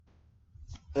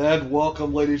And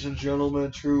welcome, ladies and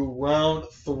gentlemen, to round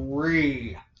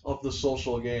three of the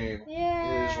social game.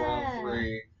 It is round Yeah.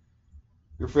 three.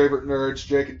 Your favorite nerds,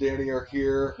 Jake and Danny, are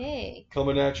here, Hey.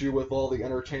 coming at you with all the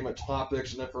entertainment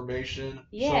topics and information. Some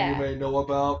you Yeah. may know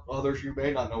about, others you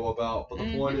may not know about. But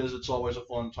the point Mm-hmm. is, it's always a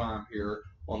fun time here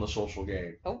on the social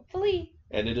game. Hopefully.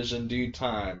 And it is indeed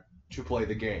time to play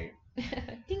the game.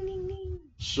 Ding ding ding.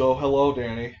 So, hello,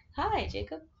 Danny. Hi,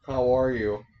 Jacob. How are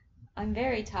you? I'm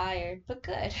very tired, but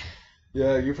good.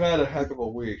 Yeah, you've had a heck of a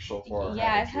week so far,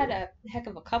 Yeah, I've haven't had you? a heck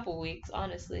of a couple weeks,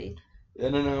 honestly.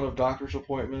 In and out of doctor's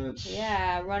appointments,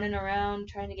 Yeah, running around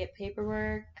trying to get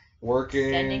paperwork, sending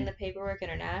working, the paperwork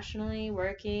internationally,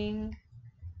 working.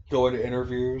 going to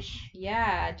interviews.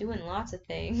 Yeah, doing lots of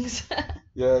things.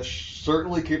 Yeah,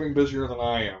 certainly keeping busier than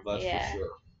I am, that's for Yeah, sure.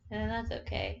 and that's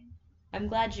okay. I'm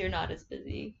glad you're not as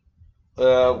busy.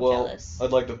 I'm Well, jealous.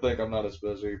 I'd like to think I'm not as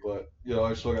busy, but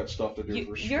I still got stuff to do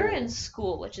for You're in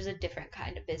school. school, which is a different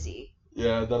kind of busy.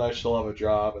 Yeah, then I still have a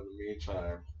job in the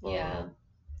meantime. Yeah.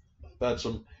 Had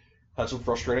some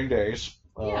frustrating days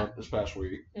Yeah. this past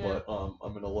week, Yeah. but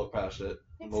I'm gonna look past it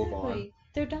and move on. Exactly.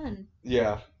 They're done.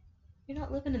 Yeah, You're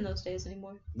not living in those days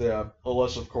anymore. yeah.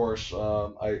 Unless of course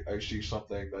I see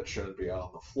something that shouldn't be out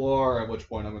on the floor, at which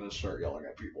point I'm gonna start yelling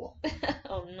at people.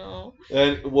 Oh no.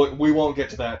 And we won't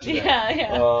get to that today. Yeah,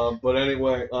 yeah. But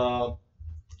anyway,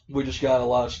 we just got a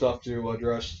lot of stuff to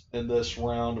address in this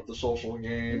round of the social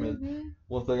game. And Mhm.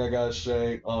 one thing I gotta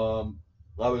say,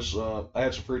 I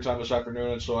had some free time this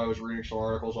afternoon, and so I was reading some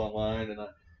articles online, and I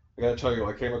gotta tell you,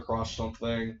 I came across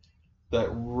something that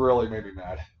really made me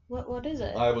mad. What is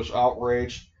it? I was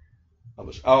outraged. I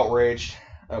was outraged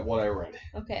at what I read.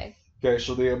 Okay. Okay,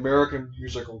 so the American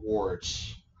Music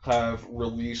Awards have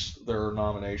released their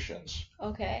nominations.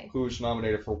 Okay. Who's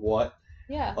nominated for what?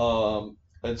 Yeah.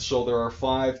 And so there are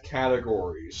five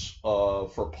categories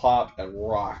for pop and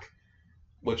rock,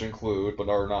 which include, but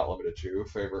are not limited to,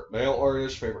 favorite male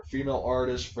artist, favorite female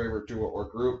artist, favorite duo or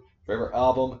group, favorite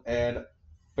album, and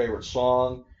favorite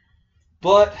song.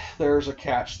 But there's a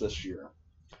catch this year.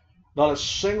 Not a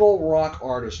single rock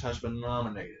artist has been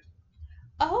nominated.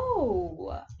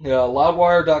 Oh. Yeah,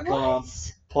 Loudwire.com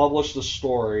What? published a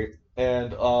story,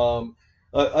 and I'm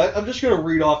just going to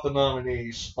read off the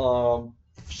nominees.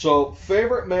 So,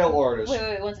 favorite male artist.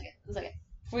 Wait, 1 second. 1 second.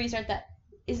 Before you start that,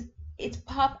 is it's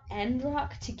pop and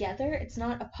rock together? It's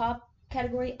not a pop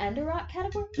category and a rock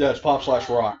category? Yeah, it's pop slash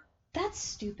rock. That's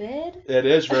stupid. It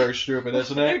is very stupid,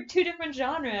 isn't it? They're two different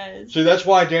genres. See, that's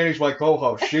why Danny's my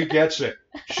co-host. She gets it.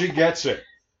 She gets it.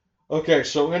 Okay,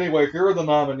 so anyway, here are the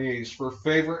nominees for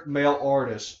favorite male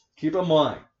artist. Keep in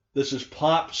mind, this is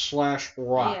pop slash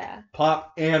rock. Yeah.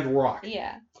 Pop and rock.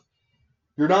 Yeah.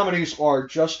 Your nominees are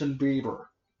Justin Bieber,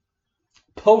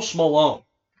 Post Malone,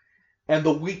 and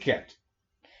The Weeknd.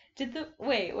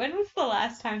 When was the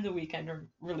last time The Weeknd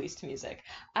released music?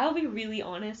 I'll be really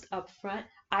honest up front.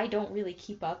 I don't really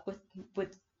keep up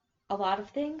with a lot of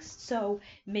things, so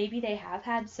maybe they have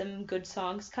had some good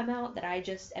songs come out that I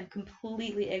just am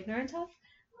completely ignorant of,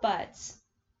 but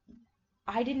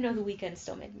I didn't know The Weeknd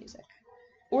still made music.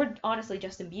 Or honestly,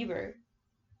 Justin Bieber.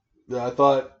 Yeah, I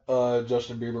thought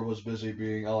Justin Bieber was busy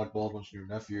being Alec Baldwin's new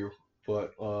nephew,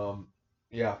 but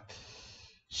yeah.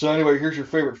 So anyway, here's your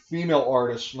favorite female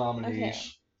artist Okay.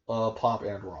 nominees, pop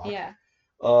and rock. Yeah.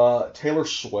 Taylor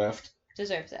Swift,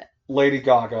 Deserves it. Lady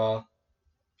Gaga,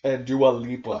 and Dua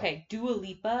Lipa. Okay, Dua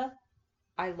Lipa,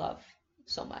 I love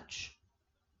so much.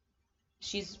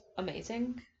 She's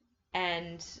amazing,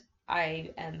 and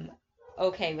I am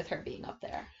okay with her being up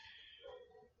there.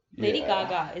 Lady Yeah.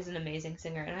 Gaga is an amazing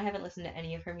singer, and I haven't listened to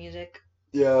any of her music,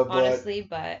 Yeah, but honestly,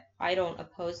 but I don't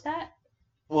oppose that.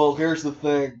 well, here's the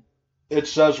thing. It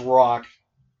says rock.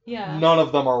 Yeah. None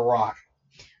of them are rock.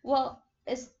 Well,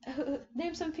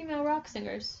 name some female rock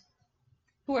singers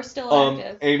who are still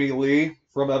active. Amy Lee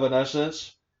from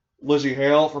Evanescence, Lizzie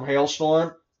Hale from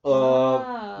Hailstorm,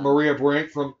 Wow. Maria Brink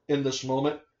from In This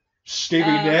Moment, Stevie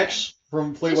Okay. Nicks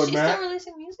from Is Fleetwood she still Mac.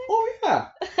 releasing music? Oh yeah,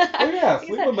 oh yeah, Because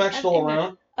Fleetwood Mac's I'm still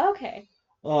ignorant. around. Okay.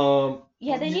 Um,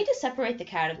 Yeah, they need to separate the and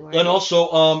categories.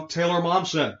 also Taylor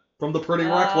Momsen from The Pretty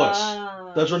Reckless.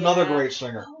 That's another Yeah. great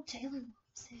singer. Oh, Taylor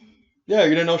Momsen. Yeah,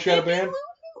 you didn't know she had a Baby band? Lulu.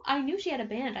 I knew she had a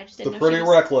band. I just The didn't know she Pretty was.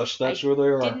 Reckless. That's I who they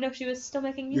didn't are. know she was still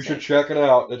making You should music. check it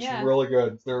out. It's Yeah. really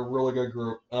good. They're a really good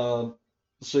group.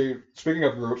 See, speaking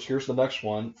of groups, here's the next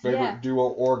one. Favorite Yeah. duo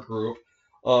or group.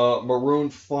 Maroon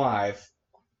 5.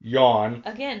 Yawn.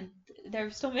 Again,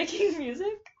 they're still making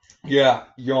music. Yeah,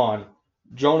 Yawn.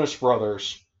 Jonas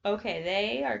Brothers.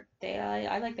 Okay,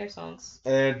 I like their songs.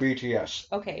 And BTS.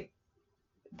 Okay,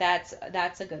 that's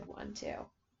a good one too.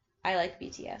 I like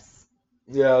BTS.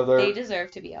 Yeah, They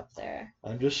deserve to be up there.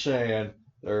 I'm just saying,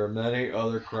 there are many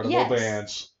other credible Yes.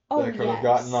 bands Oh, that could have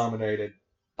gotten yes. nominated.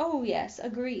 Oh, yes,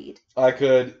 agreed. I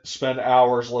could spend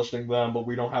hours listing them, but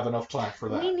we don't have enough time for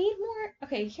We that. need more.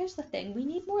 Okay, here's the thing. We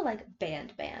need more like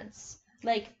bands.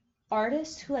 Like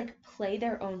artists who like play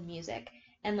their own music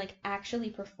and like actually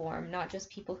perform, not just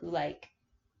people who like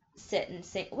sit and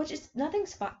sing, which is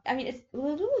nothing's fun. I mean, it's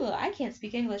I can't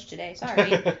speak English today.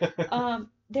 Sorry.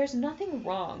 There's nothing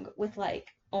wrong with like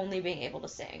only being able to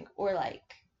sing or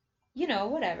like,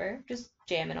 whatever, just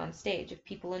jamming on stage. If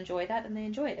people enjoy that, then they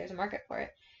enjoy it. There's a market for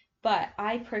it. But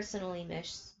I personally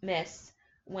miss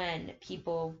when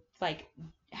people like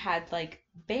had like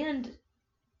band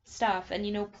stuff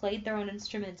and played their own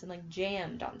instruments and like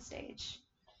jammed on stage.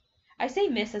 I say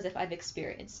miss as if I've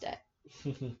experienced it,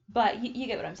 but you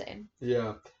get what I'm saying.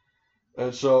 Yeah.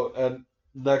 And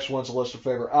next one's a list of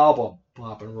favorite album,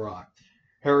 pop and rock.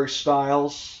 Harry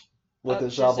Styles with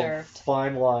his album Deserved.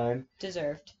 Fine Line.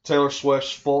 Deserved. Taylor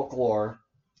Swift's Folklore.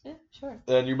 Yeah, sure.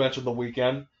 And you mentioned The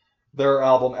Weeknd. Their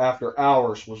album After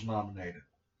Hours was nominated.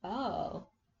 Oh.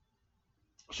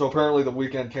 So apparently The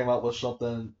Weeknd came out with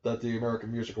something that the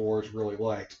American Music Awards really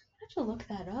liked. I have to look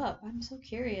that up. I'm so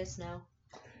curious now.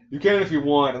 You can if you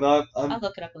want, and I'll I'm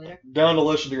look it up later. down to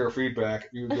listen to your feedback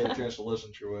if you get a chance to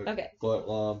listen to it. Okay.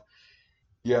 But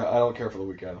yeah, I don't care for The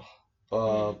Weeknd.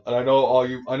 And I know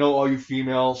all you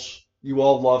females, you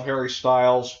all love Harry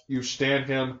Styles. You stand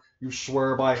him. You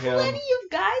swear by him. Plenty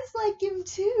of guys like him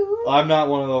too. I'm not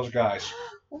one of those guys.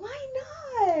 Why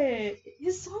not?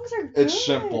 His songs are good. It's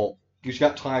simple. He's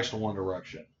got ties to One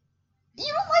Direction. You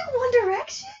don't like One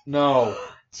Direction? No.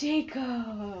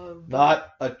 Jacob. Not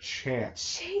a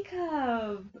chance.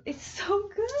 Jacob. It's so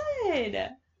good.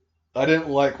 I didn't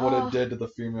like what it did to the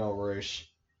female race.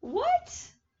 What?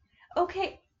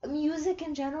 Okay, music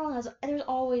in general there's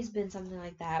always been something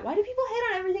like that. Why do people hate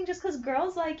on everything just because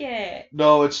girls like it?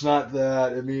 No, it's not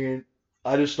that. I mean,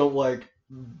 I just don't like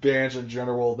bands in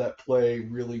general that play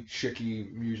really chicky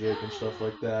music and stuff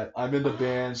like that. I'm into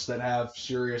bands that have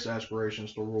serious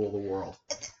aspirations to rule the world.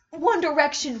 One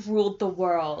Direction ruled the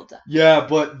world. Yeah,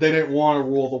 but they didn't want to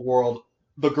rule the world.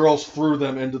 The girls threw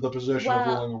them into the position of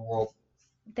ruling the world.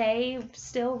 They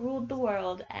still ruled the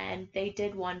world, and they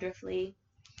did wonderfully.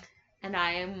 And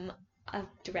I am a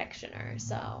Directioner,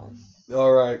 so.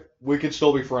 All right, we can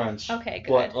still be friends. Okay,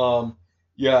 good. But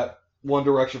yeah, One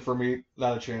Direction for me,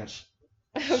 not a chance.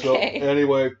 Okay. So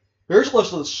anyway, here's a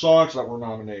list of the songs that were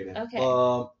nominated. Okay.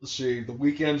 Let's see, The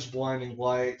Weeknd's Blinding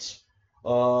Lights,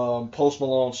 Post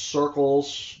Malone's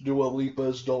Circles, Dua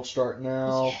Lipa's Don't Start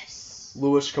Now, Yes.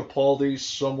 Louis Capaldi's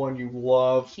Someone You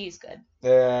Love, He's good.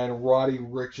 and Roddy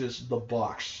Ricch's The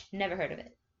Box. Never heard of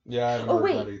it. Yeah, I haven't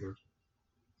heard that either.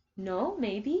 No,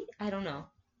 maybe? I don't know.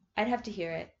 I'd have to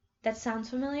hear it. That sounds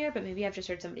familiar, but maybe I've just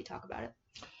heard somebody talk about it.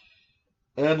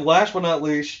 And last but not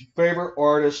least, favorite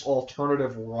artist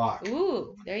alternative rock.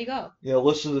 Ooh, there you go. Yeah,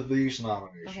 listen to these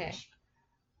nominations. Okay.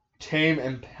 Tame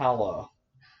Impala,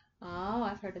 Oh,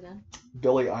 I've heard of them.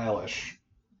 Billie Eilish.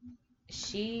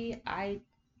 I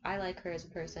like her as a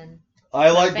person. I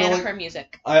like I'm a fan Billie. of her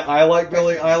music. I like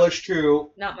Billie Eilish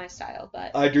too. Not my style,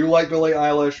 but I do like Billie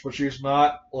Eilish, but she's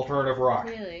not alternative rock.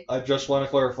 really. I just want to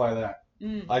clarify that.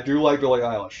 Mm. I do like Billie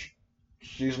Eilish.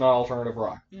 She's not alternative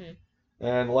rock. Mm.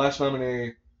 And the last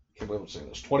nominee, can't believe I'm saying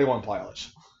this, 21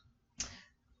 Pilots.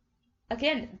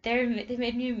 Again, they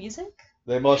made new music?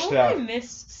 They must How have. I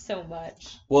missed so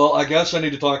much. Well, I guess I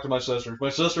need to talk to my sisters. My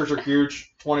sisters are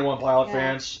huge 21 Pilot Yeah.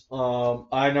 fans.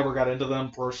 I never got into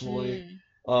them personally.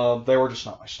 Mm. They were just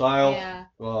not my style. Yeah.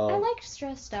 I liked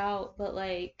Stressed Out, but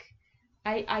like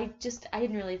I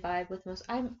didn't really vibe with most.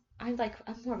 I'm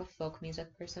more of a folk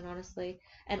music person, honestly,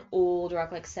 and old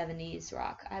rock, like 70s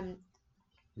rock. I'm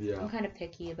kind of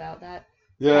picky about that.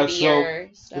 Yeah, so Heavier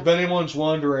stuff. if anyone's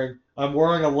wondering, I'm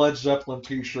wearing a Led Zeppelin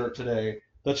t-shirt today.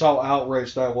 That's how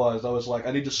outraged I was. I was like,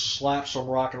 I need to slap some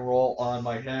rock and roll on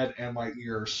my head and my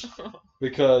ears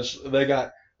because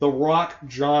the rock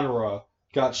genre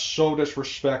got so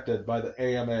disrespected by the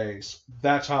AMAs.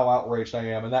 That's how outraged I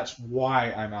am, and that's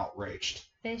why I'm outraged.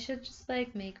 They should just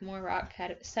like make more rock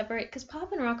separate, because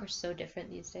pop and rock are so different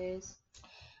these days.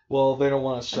 Well, they don't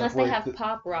want to separate. Unless they have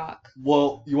pop rock.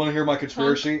 Well, you want to hear my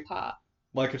conspiracy? Punk pop.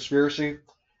 My conspiracy?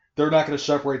 They're not going to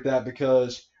separate that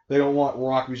because they don't want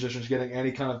rock musicians getting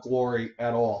any kind of glory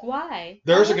at all. Why?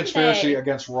 There's Why a conspiracy they?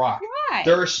 against rock. Why?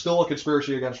 There is still a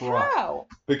conspiracy against rock. How?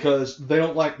 Because they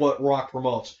don't like what rock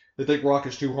promotes. They think rock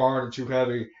is too hard and too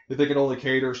heavy. They think it only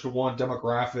caters to one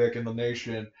demographic in the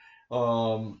nation.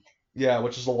 Yeah,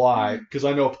 which is a lie. Because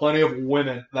I know plenty of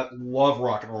women that love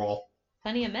rock and roll.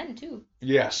 Plenty of men too.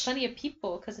 Yes. Plenty of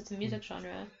people, because it's a music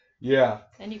genre. Yeah,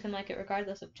 And you can like it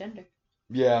regardless of gender.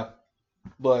 yeah,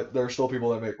 but there are still people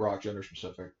that make rock gender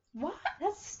specific. What?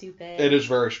 That's It stupid. is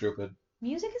very stupid.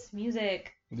 Music is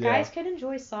music. Yeah, Guys can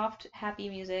enjoy soft, happy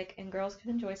music, and girls can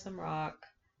enjoy some rock.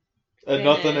 and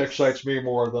nothing Goodness. excites me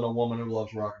more than a woman who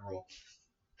loves rock and roll.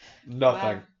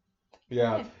 Wow. Nothing.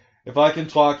 Yeah. Hey. If I can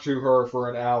talk to her for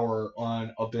an hour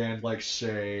on a band like,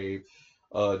 say,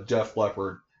 Def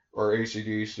Leppard or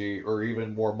AC/DC, or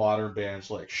even more modern bands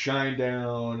like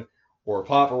Shinedown or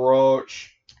Papa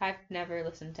Roach, I've never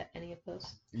listened to any of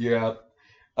those. yeah,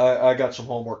 I got some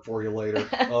homework for you later.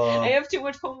 I have too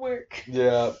much homework.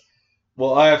 Yeah,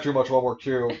 well, I have too much homework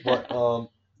too, but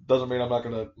doesn't mean I'm not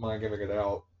gonna mind giving it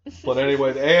out. But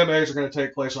anyway, the AMAs are gonna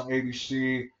take place on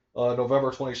ABC,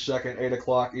 November 22nd, 8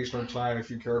 o'clock Eastern Time, if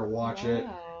you care to watch it.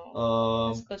 Wow.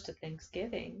 That's Um, close to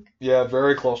Thanksgiving. yeah,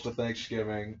 very close to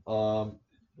Thanksgiving.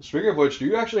 Speaking of which, do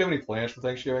you actually have any plans for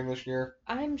Thanksgiving this year?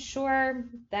 I'm sure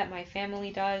that my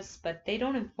family does, but they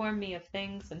don't inform me of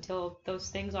things until those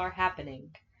things are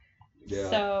happening. Yeah,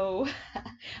 So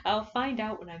I'll find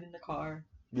out when I'm in the car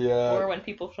yeah, or when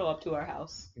people show up to our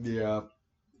house. yeah.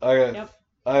 I have, Yep.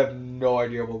 I have no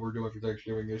idea what we're doing for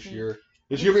Thanksgiving this Mm. year.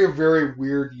 It's gonna be a very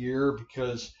weird year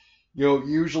because,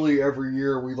 usually every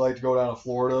year we like to go down to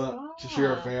Florida to see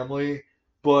our Ah, family,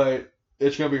 but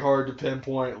it's gonna be hard to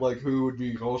pinpoint like who would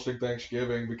be hosting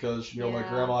Thanksgiving because, my yeah,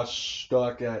 grandma's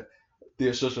stuck at the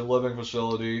assisted living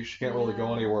facility. She can't really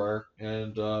go yeah. anywhere,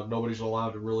 and nobody's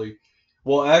allowed to really.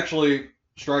 Well, actually,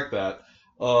 strike that.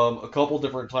 A couple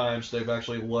different times they've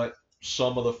actually let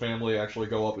some of the family actually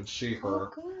go up and see Oh, her.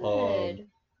 Um, good.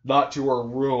 not to her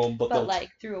room, but But like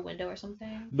through a window or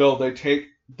something. no, they'll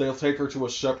take her to a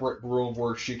separate room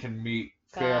where she can meet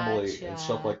family and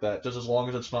stuff Gotcha. like that, just as long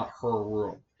as it's not her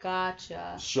room.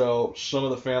 Gotcha. So some of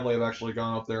the family have actually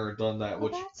gone up there and done that, Oh,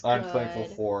 which that's I'm thankful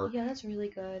good. for, Yeah, that's really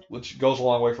good. which goes a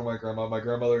long way for my grandma. My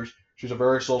grandmother's she's a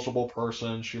very sociable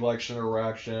person. She likes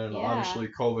interaction. Yeah. Obviously,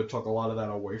 COVID took a lot of that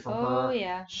away from Oh, her.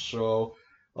 yeah. So,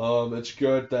 it's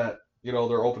good that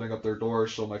they're opening up their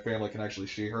doors so my family can actually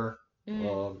see her. Mm.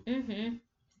 Um, Mm-hmm.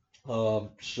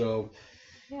 so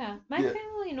Yeah. My yeah,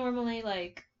 family normally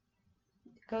like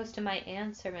goes to my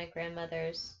aunt's or my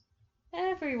grandmother's.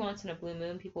 Every once in a blue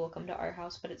moon, people will come to our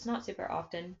house, but it's not super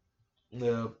often.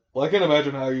 yeah. Well, I can't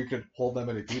imagine how you could hold that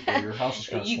many people. Your house is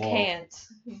kind of You small. can't.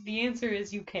 The answer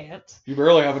is you can't. You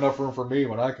barely have enough room for me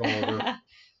when I come over.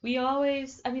 We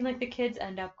always, I mean, like the kids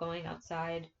end up going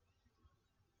outside.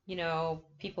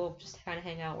 People just kind of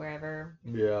hang out wherever,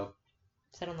 Yeah.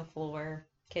 sit on the floor,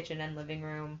 kitchen and living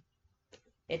room,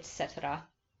 etc.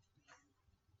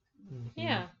 Hmm.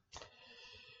 Yeah.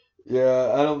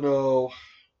 Yeah, I don't know.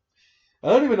 I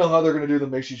don't even know how they're gonna do the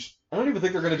Macy's. I don't even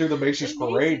think they're gonna do the Macy's The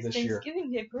parade Macy's this year.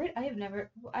 Thanksgiving Day Parade, I have never,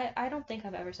 I don't think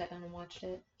I've ever sat down and watched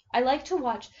it. I like to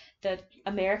watch the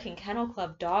American Kennel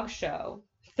Club dog show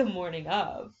the morning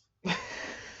of.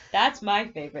 That's my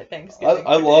favorite Thanksgiving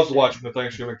I loved tradition. watching the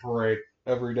Thanksgiving parade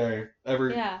every day,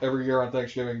 Yeah. every year on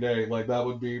Thanksgiving Day. Like that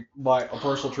would be a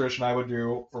personal tradition I would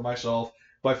do for myself.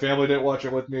 If my family didn't watch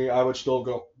it with me, I would still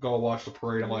go watch the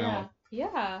parade on my own. Yeah.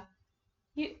 Yeah.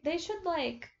 They should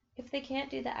like, if they can't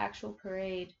do the actual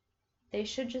parade, they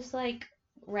should just like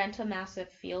rent a massive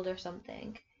field or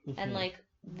something and Hmm. like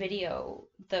video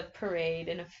the parade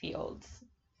in a field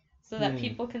so that Hmm.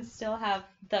 people can still have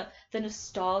the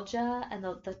nostalgia and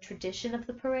the tradition of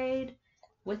the parade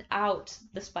without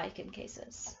the spike in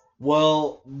cases.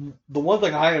 Well, the one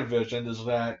thing I envisioned is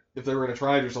that if they were going to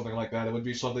try to do something like that, it would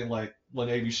be something like when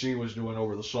ABC was doing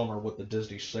over the summer with the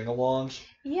Disney sing-alongs,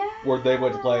 where they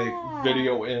would like Yeah.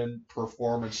 video in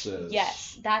performances.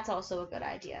 Yes, that's also a good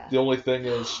idea. The only thing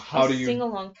is A how do you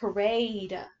sing-along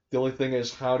parade. the only thing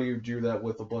is how do you do that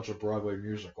with a bunch of Broadway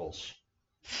musicals?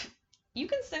 You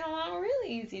can sing along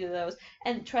really easy to those.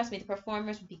 And trust me, the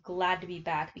performers would be glad to be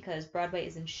back because Broadway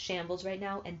is in shambles right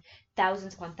now and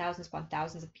thousands upon thousands upon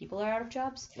thousands of people are out of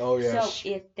jobs. Oh So yes.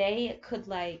 if they could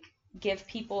like give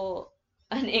people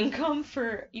an income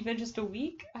for even just a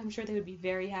week, I'm sure they would be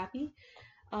very happy.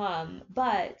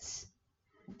 But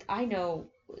I know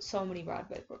so many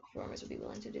Broadway performers would be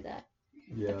willing to do that.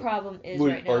 The Yeah. problem is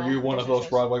right Are you now one there's of no those shows.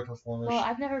 Broadway performers? Well,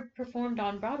 I've never performed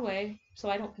on Broadway, so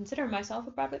I don't consider myself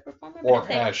a Broadway performer, but Or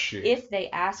has she? if they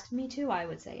asked me to, I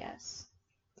would say yes.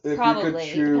 If you could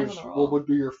Probably, depends on choose, the what role. would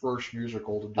be your first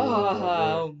musical to do on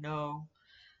Broadway? Oh no.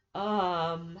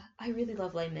 I really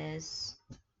love Les Mis.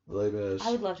 Les I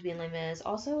Mis. would love to be in Les Mis.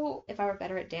 Also, if I were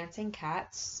better at dancing,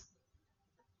 Cats,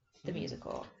 the Hmm.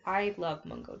 musical. I love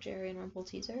Mungo Jerry and Rumple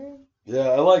Teaser. Yeah,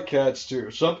 I like Cats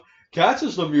too. Some Cats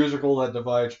is the musical that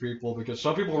divides people because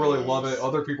some people It really love it, is.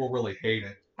 other people really hate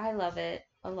it. I love it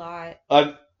a lot.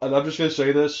 and I'm just gonna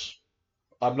say this,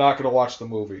 I'm not gonna watch the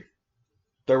movie.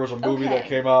 There was a movie that Okay,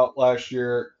 came out last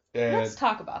year, let's and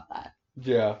talk about that.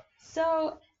 yeah,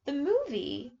 So, the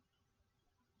movie,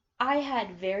 I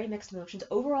had very mixed emotions.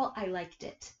 Overall, I liked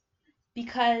it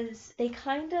because they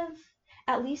kind of,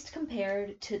 at least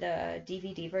compared to the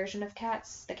DVD version of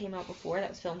Cats that came out before, that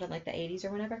was filmed in like the 80s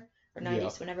or whenever, or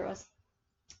yeah, 90s, whenever it was.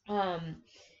 Um,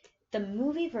 the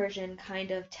movie version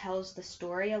kind of tells the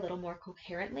story a little more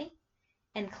coherently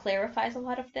and clarifies a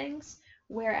lot of things.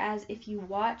 Whereas if you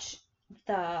watch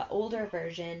the older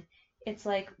version, it's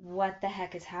like, what the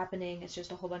heck is happening? It's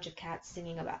just a whole bunch of cats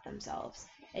singing about themselves.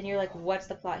 And you're like, what's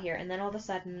the plot here? And then all of a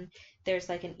sudden, there's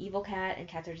like an evil cat, and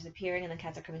cats are disappearing, and then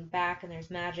cats are coming back, and there's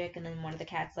magic, and then one of the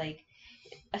cats like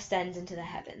ascends into the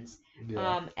heavens.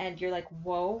 yeah. And you're like,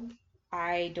 whoa,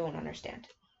 I don't understand.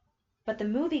 But the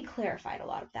movie clarified a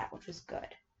lot of that, which was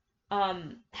good.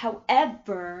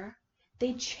 However,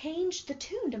 they changed the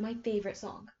tune to my favorite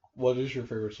song, What is your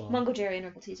favorite song? Mungo Jerry and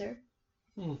Herbal Teaser.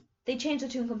 Hmm. They changed the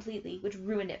tune completely, which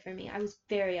ruined it for me. I was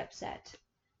very upset.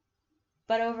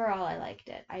 But overall, I liked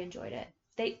it. I enjoyed it.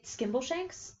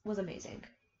 Skimbleshanks was amazing.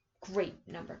 Great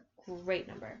number. Great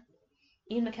number.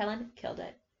 Ian McKellen killed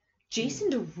it. Jason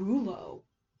Derulo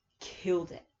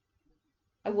killed it.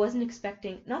 I wasn't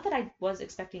expecting, not that I was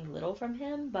expecting little from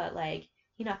him, but like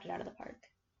he knocked it out of the park.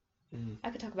 Mm, I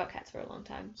could talk about cats for a long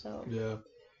time, so. yeah.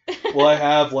 Well, I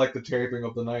have like the taping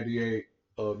of the '98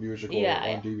 musical Yeah,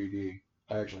 on yeah. DVD.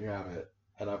 I actually have it,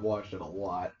 and I've watched it a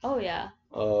lot. Oh yeah.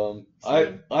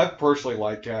 I Same. I personally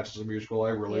like Cats as a musical. I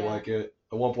really Yeah. like it.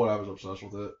 At one point, I was obsessed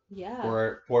with it. Yeah.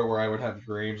 Where I would have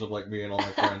dreams of like me and all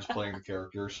my friends playing the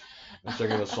characters and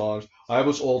singing the songs. I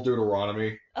was Old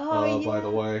Deuteronomy, Oh by the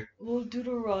yeah. way. Well,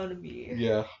 Deuteronomy.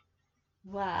 Yeah,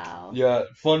 Wow. yeah.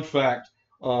 Fun fact.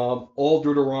 Old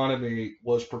Deuteronomy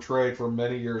was portrayed for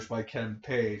many years by Ken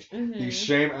Page, the Mhm.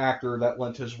 same actor that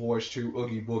lent his voice to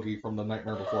Oogie Boogie from The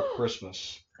Nightmare Before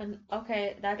Christmas And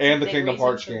okay, that's a and the big Kingdom reason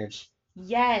Hearts for. games.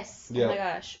 Yes. Oh my Yep,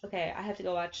 gosh. Okay, I have to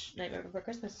go watch Nightmare Before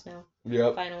Christmas now.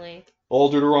 yep. Finally.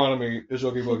 Old Deuteronomy is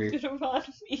Oogie Boogie.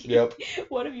 Deuteronomy. Yep,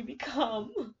 What have you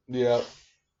become? yep.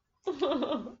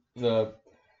 A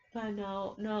But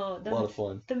no, no. lot The of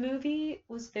fun. the movie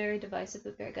was very divisive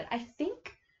but very good. I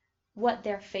think what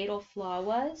their fatal flaw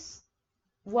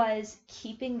was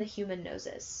keeping the human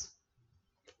noses.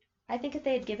 I think if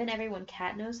they had given everyone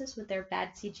cat noses with their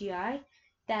bad CGI,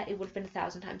 that it would have been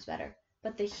 1,000 times better.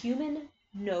 But the human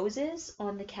noses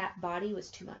on the cat body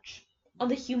was too much. On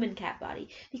the human cat body.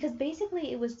 Because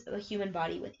basically it was a human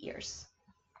body with ears.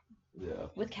 Yeah,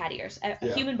 With cat ears.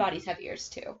 yeah, Human bodies have ears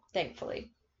too,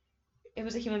 thankfully. It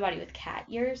was a human body with cat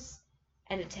ears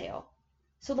and a tail.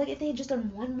 So like if they had just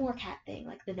done one more cat thing,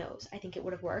 like the nose, I think it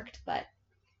would have worked, but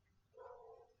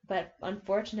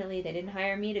unfortunately they didn't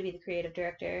hire me to be the creative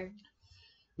director.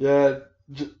 yeah.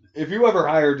 If you ever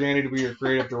hire Danny to be your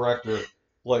creative director,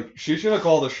 like she's gonna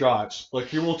call the shots. Like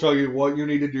she will tell you what you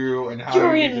need to do and how you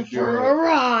You're need to in for do a it.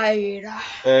 ride.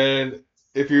 And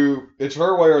it's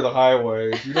her way or the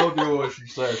highway. If you don't do what she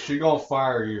says, she gonna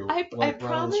fire you I like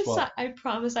right on the promise spot. I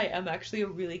promise I am actually a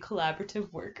really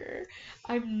collaborative worker.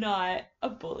 I'm not a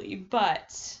bully,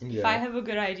 but if I Yeah, have a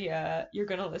good idea, you're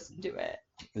gonna listen to it.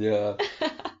 yeah.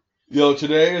 Yo,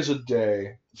 today is a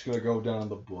day it's gonna go down in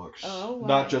the books. Oh,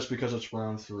 Not why? just because it's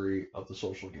round 3 of the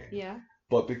social game, Yeah,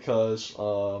 but because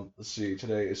let's see,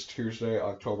 today is Tuesday,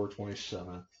 October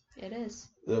 27th. it is.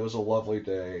 It was a lovely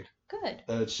day. Good.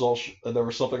 And there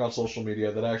was something on social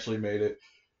media that actually made it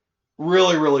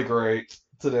really, really great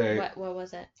today. What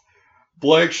was it?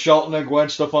 Blake Shelton and Gwen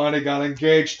Stefani got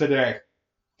engaged today.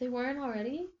 They weren't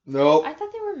already? Nope, I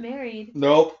thought they were married.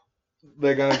 nope.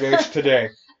 They got engaged today.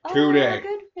 Oh, Today.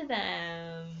 good for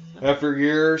them. After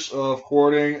years of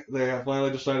courting, they have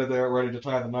finally decided they are ready to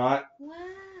tie the knot.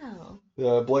 Wow.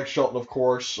 Blake Shelton, of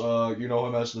course, you know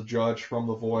him as the judge from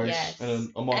The Voice, Yes. and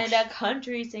amongst And a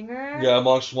country singer. yeah,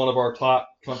 amongst one of our top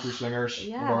country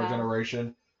singers of our Yeah.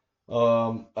 generation.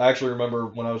 I actually remember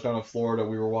when I was down in Florida,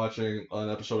 we were watching an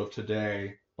episode of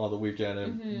Today on the weekend,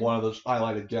 and Mhm. one of those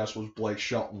highlighted guests was Blake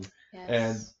Shelton,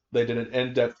 and Yes. they did an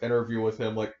in-depth interview with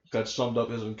him, like that summed up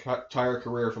his entire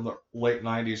career from the late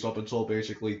 '90s up until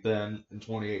basically then in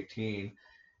 2018,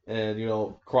 and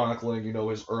chronicling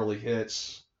his early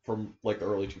hits from like the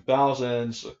early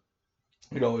 2000s,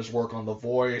 his work on The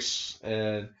Voice,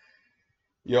 and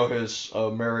his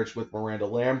marriage with Miranda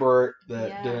Lambert that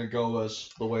Yeah. didn't go as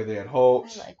the way they had I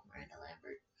hoped, like Miranda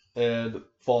Lambert. and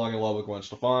falling in love with Gwen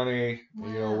Stefani,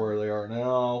 Wow. where they are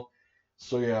now.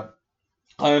 So yeah,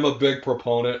 I am a big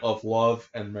proponent of love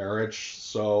and marriage,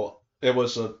 so it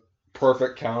was a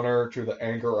perfect counter to the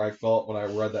anger I felt when I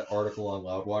read that article on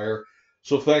Loudwire.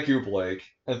 So thank you, Blake,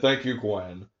 and thank you,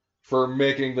 Gwen, for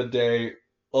making the day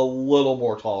a little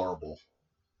more tolerable.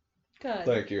 Good.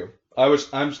 Thank you. I was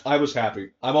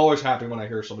happy. I'm always happy when I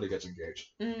hear somebody gets engaged.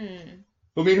 Mm.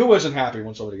 I mean, who isn't happy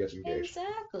when somebody gets engaged?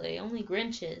 Exactly. Only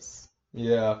Grinches.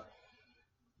 Yeah,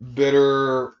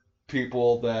 bitter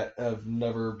people that have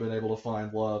never been able to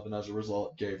find love and as a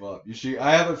result gave up. You see,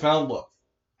 I haven't found love,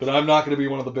 but I'm not going to be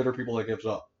one of the bitter people that gives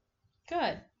up.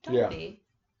 Good. Don't Yeah, be.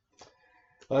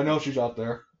 I know she's out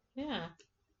there. Yeah.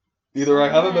 Either I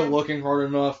haven't been Yeah. looking hard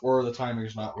enough or the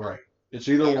timing's not right. It's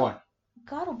either It'll- one.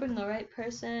 God will bring the right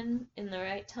person in the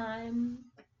right time.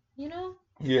 You know?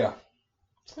 Yeah.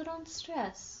 So don't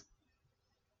stress.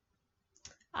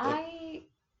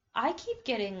 I keep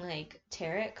getting like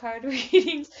tarot card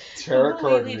readings. Tarot card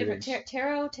Completely different readings.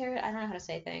 tarot. I don't know how to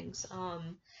say things.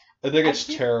 I think I it's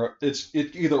keep tarot. It's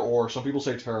either or. Some people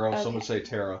say tarot. Some would okay. say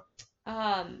tarot.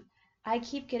 Um, I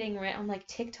keep getting on like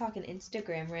TikTok and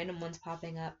Instagram random ones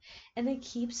popping up, and they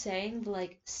keep saying the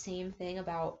like same thing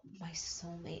about my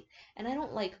soulmate. And I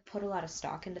don't like put a lot of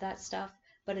stock into that stuff,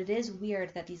 but it is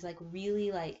weird that these like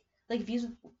really like views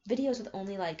videos with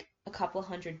only like a couple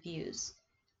hundred views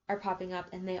are popping up,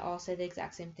 and they all say the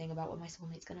exact same thing about what my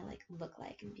soulmate's gonna like look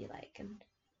like and be like. And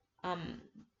um,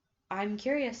 I'm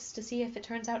curious to see if it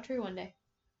turns out true one day.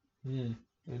 Hmm.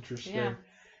 Yeah. Interesting.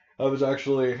 I was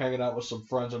actually hanging out with some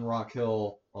friends in Rock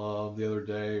Hill the other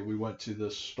day. We went to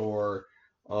this store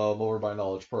over by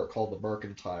Knowledge Park called the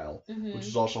Mercantile, which Mm-hmm.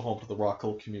 is also home to the Rock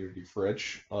Hill Community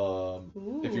Fridge.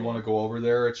 If you want to Ooh. go over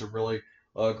there, it's a really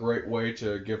great way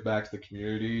to give back to the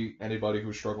community. Anybody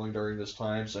who's struggling during this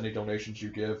times, any donations you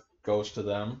give goes to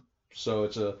them. So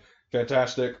it's a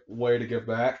fantastic way to give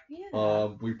back. Yeah.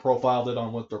 We profiled it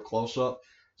on with their close up.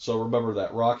 So remember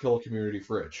that Rock Hill Community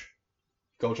Fridge.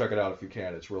 Go check it out if you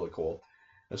can. It's really cool.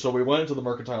 And so we went into the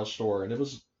Mercantile store, and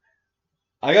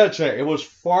I gotta say, it was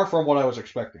far from what I was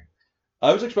expecting.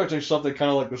 I was expecting something kind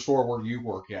of like the store where you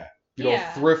work at.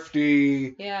 Yeah.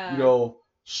 Thrifty, Yeah.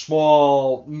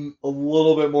 small, a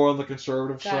little bit more on the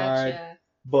conservative side. Gotcha.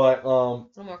 But, A little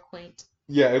more quaint.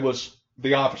 yeah, it was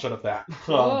the opposite of that.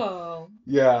 Whoa.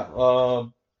 Yeah,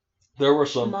 there were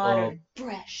some, Modern,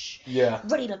 fresh, yeah,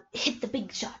 ready to hit the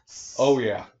big shots. oh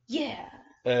yeah. Yeah.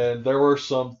 And there were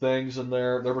some things in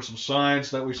there. There were some signs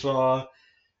that we saw.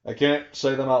 I can't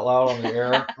say them out loud on the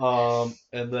air.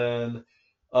 And then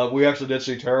we actually did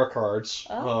see tarot cards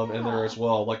in there as Oh.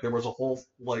 well. Like there was a whole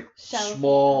like Shelf of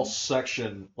small them.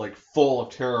 section like full of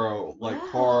tarot like Wow.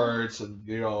 cards and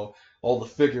all the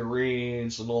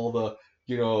figurines and all the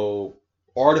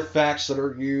artifacts that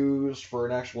are used for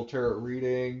an actual tarot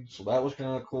reading. So that was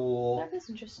kind of cool. That is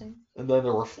interesting. And then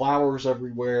there were flowers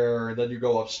everywhere. And then you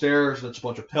go upstairs and it's a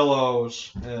bunch of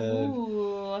pillows and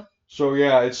Ooh. so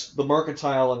yeah, it's the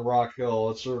Mercantile in Rock Hill.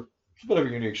 It's a bit of a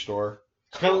unique store.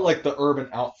 It's kind of Cool. like the Urban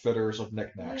Outfitters of Yeah,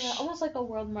 knickknacks. almost like a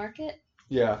world market.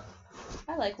 Yeah,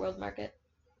 I like world market.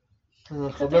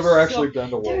 I've But they're never actually so been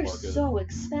to World they're Market. so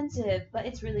expensive, but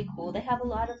it's really cool. They have a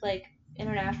lot of like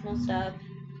international stuff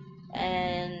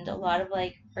and a lot of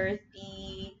like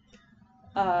earthy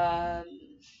um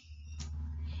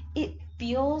it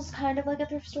feels kind of like a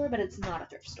thrift store, but it's not a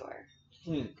thrift store.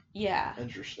 Hmm, Yeah.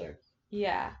 interesting.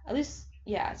 Yeah. At least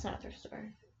yeah, it's not a thrift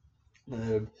store.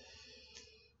 And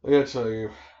I gotta tell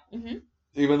you, Mhm.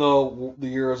 even though the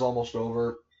year is almost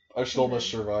over, I still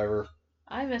miss Amen. Survivor.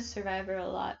 I miss Survivor a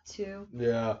lot too.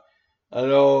 Yeah, I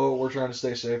know we're trying to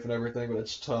stay safe and everything, but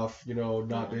it's tough, not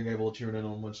Yeah. being able to tune in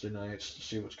on Wednesday nights to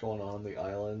see what's going on the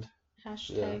island. Yeah.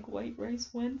 Hashtag White Rice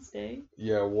Wednesday.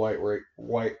 Yeah, White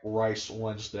Rice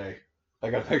Wednesday. I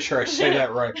gotta make sure I say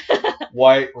that right.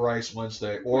 White Rice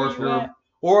Wednesday, Where you at?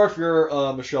 or if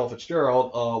you're Michelle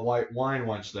Fitzgerald, White Wine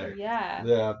Wednesday. Yeah.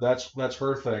 Yeah, that's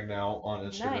her thing now on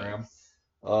Instagram.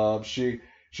 Nice.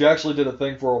 She actually did a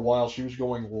thing for a while. She was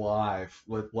going live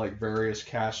with like various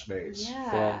castmates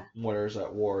Yeah. from Winners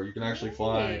at War.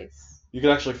 Nice. You can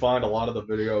actually find a lot of the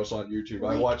videos on YouTube.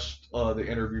 I Like, watched the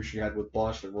interview she had with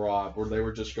Boston Rob, where they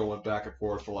were just going back and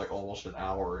forth for like almost an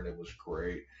hour, and it was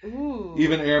great. ooh.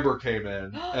 Even Amber came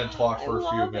in and talked I for a few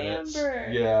love minutes. Amber.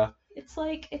 Yeah, It's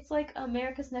like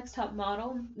America's Next Top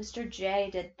Model. Mr. J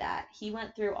did that. He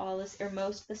went through all this or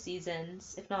most of the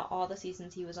seasons, if not all the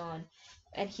seasons he was on,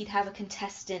 and he'd have a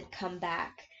contestant come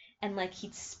back and like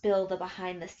he'd spill the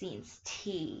behind the scenes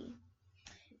tea.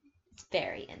 It's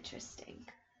very interesting.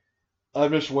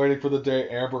 I'm just waiting for the day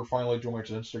Amber finally joins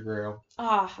Instagram.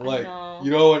 Ah, I Like, know.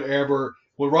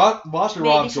 when Boston Maybe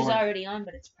Rob she's joined, already on,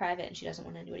 but it's private and she doesn't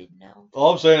want anybody to know.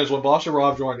 all I'm saying is when Boston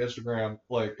Rob joined Instagram,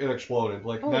 like it exploded.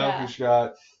 Like Oh now yeah. he's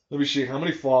got, let me see, how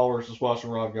many followers does Boston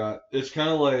Rob got? It's kind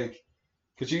of like,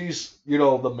 cause he's,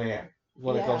 the man.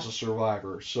 when it comes Yeah. to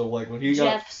Survivor. So like when he got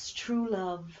Jeff's true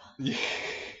love. The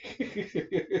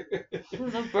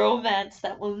bromance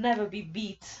that will never be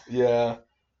beat. yeah,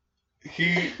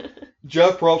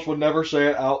 Jeff Probst would never say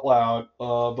it out loud,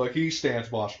 but he stands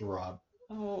Boston Rob.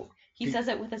 Oh, he He- says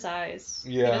it with his eyes.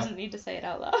 He Yeah. doesn't need to say it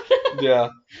out loud. Yeah.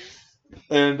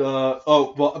 And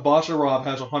Boston Rob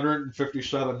has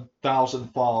 157,000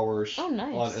 followers Oh,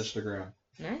 nice. on Instagram.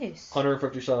 Nice.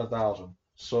 157,000.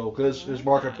 So his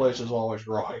marketplace is always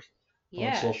growing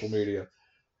on social media.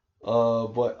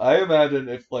 But I imagine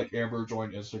if like Amber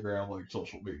joined Instagram, like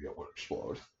social media would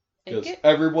explode because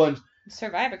everyone.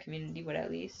 Survivor community would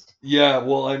at least. Yeah,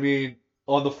 well, I mean,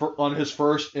 on his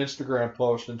first Instagram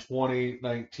post in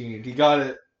 2019, he got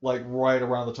it like right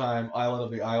around the time Island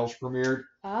of the Isles premiered.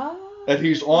 Oh. And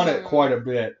he's on it quite a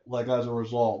bit, like as a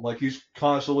result. Like he's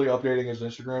constantly updating his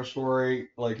Instagram story.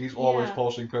 Like he's always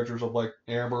posting pictures of like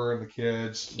Amber and the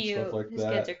kids and stuff like His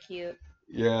that. kids are cute.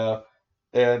 Yeah.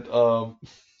 And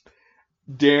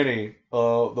Danny,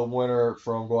 the winner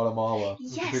from Guatemala, who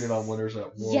competed on Winners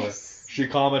at War. Yes. She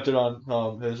commented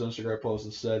on his Instagram post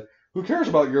and said, "Who cares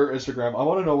about your Instagram? I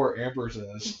want to know where Amber's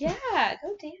is." Yeah,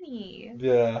 go Danny.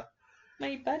 Yeah.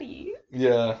 My buddy.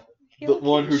 Yeah. The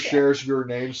one who shares your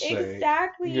namesake.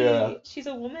 Exactly. Yeah. She's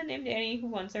a woman named Annie who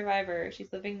won Survivor.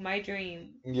 She's living my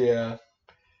dream. Yeah.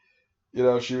 You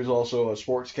know, she was also a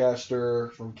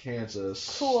sportscaster from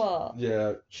Kansas. Cool.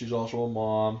 Yeah, she's also a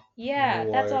mom. Yeah,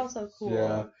 that's also cool.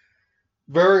 Yeah.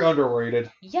 Very underrated.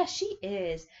 Yeah, she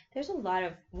is. There's a lot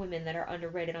of women that are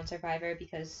underrated on Survivor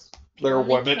because they're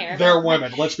women. They're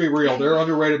women. Let's be real. They're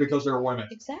underrated because they're women.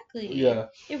 Exactly. Yeah.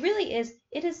 It really is.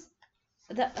 It is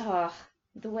the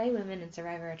way women in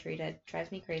Survivor are treated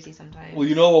drives me crazy sometimes. Well,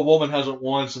 you know, a woman hasn't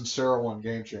won since Sarah won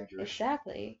Game Changers.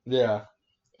 Exactly. Yeah.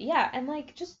 Yeah, and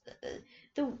like just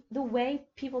the way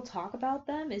people talk about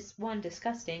them is one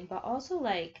disgusting, but also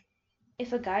like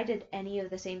if a guy did any of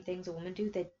the same things a woman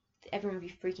do, that everyone would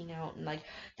be freaking out and like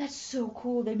that's so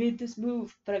cool they made this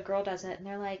move, but a girl does it and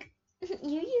they're like,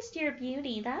 you used your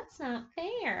beauty, that's not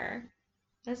fair.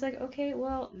 And it's like, okay,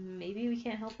 well, maybe we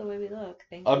can't help the way we look.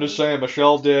 I'm just saying,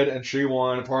 Michelle did and she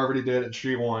won. Parvati did and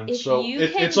she won. If so you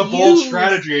it's a bold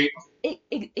strategy.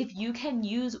 If you can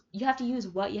use, you have to use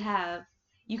what you have.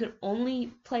 You can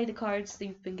only play the cards that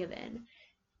you've been given.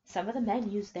 Some of the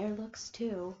men use their looks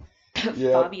too.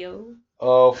 Yeah. Fabio.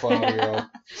 Oh, Fabio.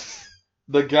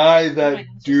 The guy that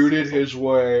duded his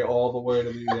way all the way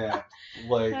to the end.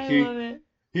 Like I love it.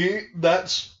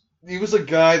 He was a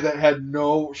guy that had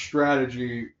no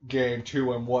strategy game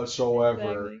to him whatsoever.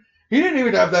 Exactly. He didn't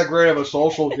even have that great of a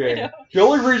social game. The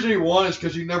only reason he won is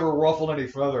because he never ruffled any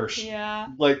feathers. Yeah.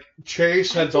 Like,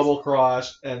 Chase had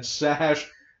double-crossed, and Sash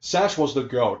was the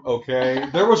GOAT, okay?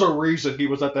 There was a reason he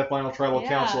was at that final tribal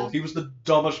council. He was the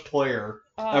dumbest player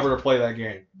ever to play that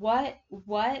game. What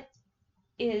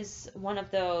is one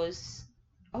of those...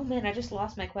 Oh man, I just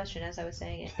lost my question as I was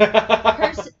saying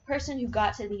it. Person who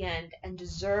got to the end and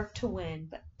deserved to win,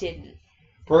 but didn't.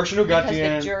 Person who got to the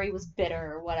end... Because the jury was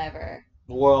bitter or whatever.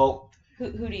 Well...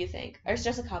 Who do you think? Or it's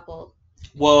just a couple?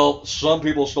 Well, some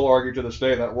people still argue to this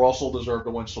day that Russell deserved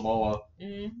to win Samoa.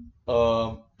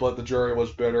 But the jury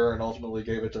was bitter and ultimately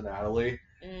gave it to Natalie.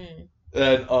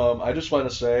 And I just want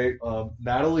to say,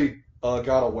 Natalie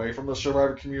got away from the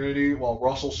Survivor community while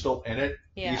Russell's still in it.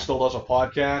 Yeah. He still does a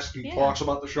podcast. He talks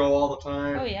about the show all the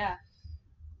time. Oh, yeah.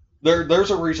 There's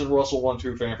a reason Russell won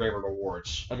 2 fan favorite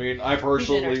awards. I mean, I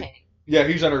personally... He's entertaining. Yeah,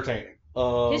 he's entertaining.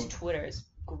 His Twitter is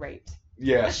great.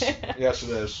 Yes. Yes,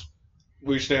 it is.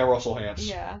 We stand Russell Hantz.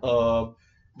 Yeah.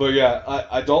 But yeah,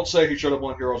 I don't say he should have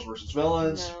won Heroes versus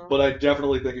Villains, but I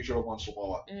definitely think he should have won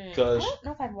Samoa. I don't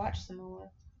know if I'd watch Samoa.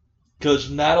 Because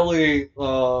Natalie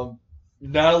was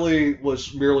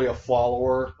merely a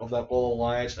follower of that Bull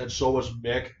Alliance, and so was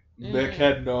Mick. Mick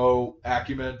had no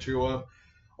acumen to him.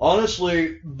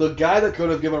 Honestly, the guy that could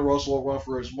have given Russell a run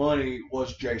for his money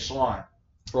was Jay Slime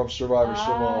from Survivor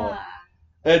Samoa.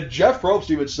 And Jeff Probst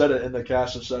even said it in the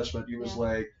cast assessment. He was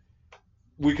like,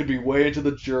 we could be way into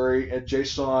the jury, and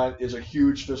Jason is a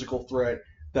huge physical threat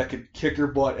that could kick your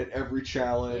butt at every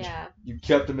challenge. Yeah. You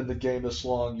kept him in the game this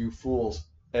long, you fools.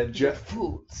 And Jeff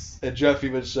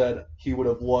even said he would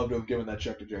have loved to have given that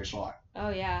check to Jason. Oh,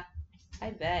 yeah. I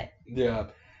bet. Yeah.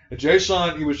 And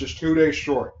Jason, he was just 2 days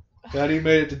short. Had he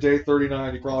made it to day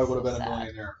 39, he probably would have been a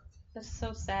millionaire. That's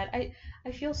so sad.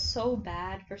 I feel so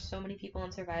bad for so many people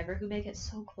on Survivor who make it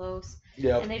so close.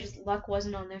 Yeah. And they just, luck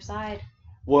wasn't on their side.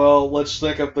 Well, let's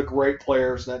think of the great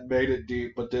players that made it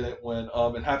deep but didn't win.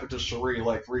 It happened to Suri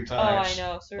like 3 times. Oh, I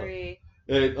know, Suri.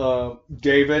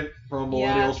 David from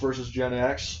Millennials versus Gen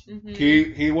X.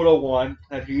 Mm-hmm. He would have won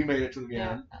had he made it to the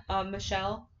end.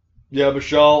 Michelle. Yeah,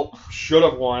 Michelle should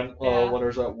have won Yeah.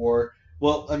 Winners at War.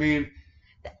 Well, I mean,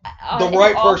 I the think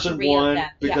right all person three of them. won Yeah.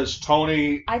 because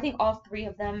Tony. I think all three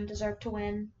of them deserve to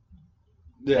win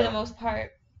for the Yeah, most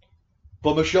part.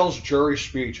 but Michelle's jury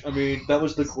speech. I mean, that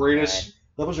was the So good. greatest.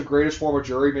 That was the greatest form of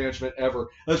jury management ever.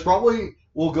 That's probably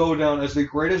will go down as the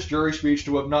greatest jury speech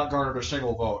to have not garnered a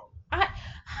single vote. I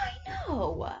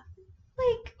know.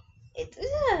 Like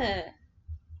it.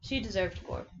 She deserved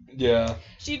more. Yeah,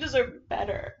 She deserved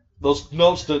better. those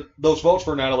votes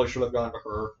for Natalie should have gone to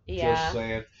her. Yeah. Just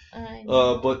saying. I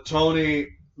know. But Tony,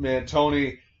 man,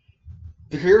 Tony.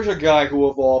 Here's a guy who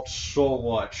evolved so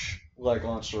much, like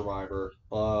on Survivor.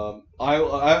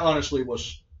 I honestly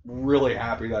was really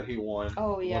happy that he won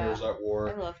Oh yeah. Winners at I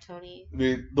War. love Tony. I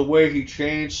mean, the way he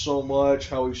changed so much,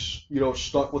 how he's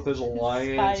stuck with his Spy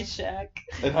alliance, Shack.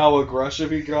 and how aggressive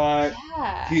he got.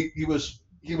 Yeah.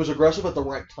 He was aggressive at the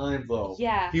right time though.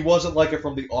 Yeah. He wasn't like it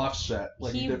from the offset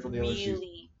like he did from the other season.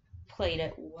 really played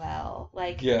it well.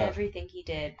 Like Yeah. everything he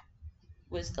did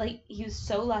was like he was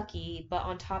so lucky, but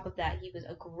on top of that, he was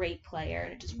a great player,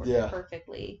 and it just worked Yeah.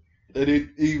 perfectly. And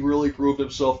he really proved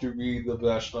himself to be the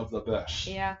best of the best.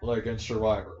 Yeah. Like in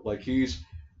Survivor. Like he's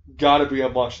got to be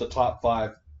amongst the top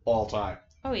 5 all time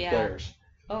Oh yeah. players.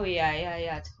 Oh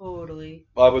yeah, totally.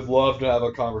 I would love to have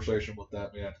a conversation with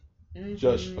that man. Mhm.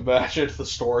 Just imagine the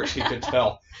stories he could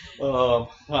tell.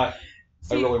 I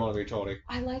See, really want to meet Tony.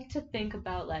 I like to think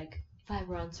about like if I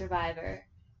were on Survivor,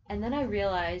 and then I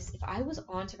realized if I was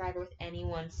on Survivor with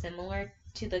anyone similar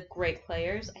to the great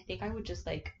players, I think I would just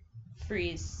like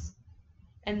freeze.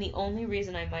 And the only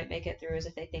reason I might make it through is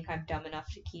if they think I'm dumb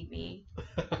enough to keep me.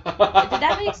 Did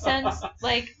that make sense?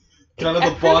 Like, Kind of I'm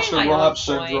the proving Boston my own Rob point.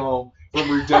 syndrome from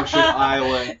Redemption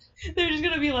Island. They're just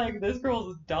gonna be like, this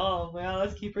girl's dumb. Well,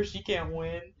 let's keep her. She can't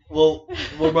win. Well,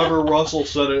 remember Russell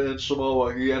said it in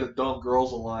Samoa. He had a dumb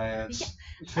girls alliance.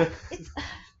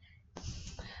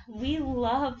 We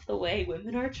love the way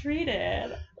women are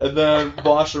treated. And then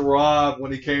Boston Rob,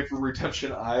 when he came from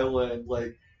Redemption Island,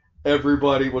 like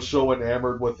everybody was so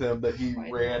enamored with him that he I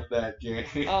ran that game.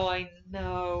 Oh, I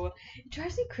know. It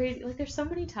drives me crazy. Like, there's so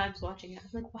many times watching it.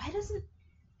 I'm like, why doesn't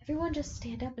everyone just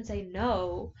stand up and say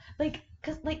no? Like,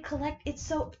 cause like it's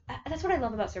so. That's what I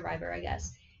love about Survivor, I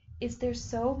guess. Is there's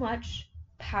so much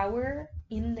power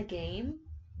in the game.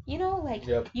 You know, like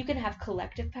Yep. you can have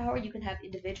collective power, you can have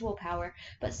individual power,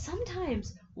 but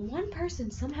sometimes one person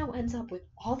somehow ends up with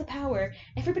all the power,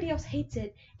 everybody else hates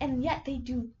it, and yet they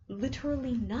do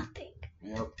literally nothing.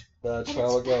 Yep, that's And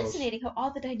how it's it goes. fascinating how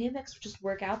all the dynamics just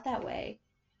work out that way.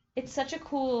 It's such a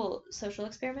cool social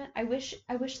experiment. I wish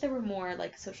there were more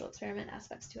like social experiment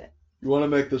aspects to it. You want to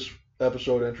make this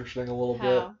episode interesting a little bit?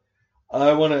 How?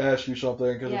 I want to ask you something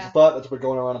because it's Yeah. a thought that's been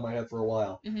going around in my head for a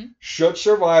while. Mhm. Should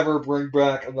Survivor bring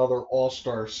back another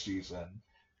All-Star season?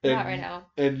 And, Not right now.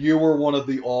 And you were one of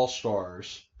the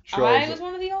All-Stars. I was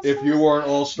one of the all-stars. If you were an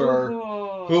All-Star,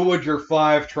 Whoa. who would your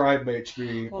 5 tribe mates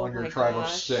be Oh on your my tribe of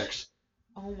gosh. 6?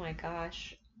 Oh my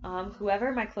gosh.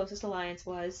 Whoever my closest alliance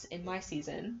was in my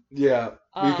season. Yeah,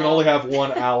 you can only have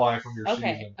one ally from your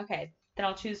season. Okay. Then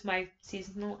I'll choose my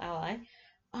seasonal ally.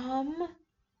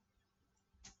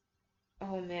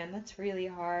 Oh man, that's really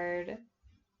hard.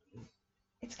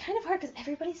 It's kind of hard because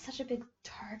everybody's such a big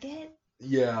target.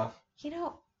 Yeah, You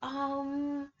know,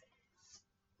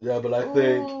 yeah, but I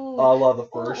think Ooh. a la the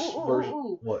first Ooh. version.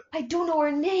 What? I don't know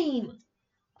her name.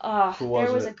 Who was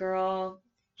there was it? a girl.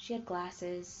 She had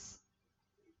glasses.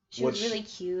 She Which- was really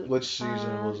cute. Which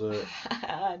season was it?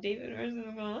 David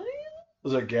versus Goliath?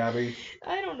 Was it Gabby?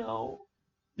 I don't know.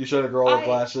 You said a girl with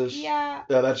glasses? Yeah.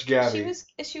 Yeah, that's Gabby.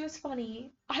 She was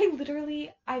funny. I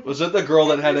Was it the girl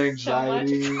that had Thank you so much.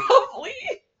 anxiety? Probably.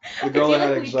 The girl I that feel had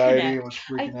like we'd anxiety connect. and was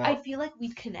freaking I out. feel like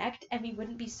we'd connect and we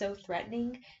wouldn't be so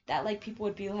threatening that like people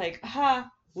would be like, ha,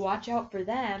 watch out for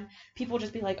them. People would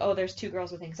just be like, oh, there's 2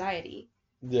 girls with anxiety.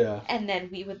 Yeah, And then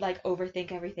we would like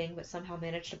overthink everything but somehow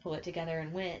manage to pull it together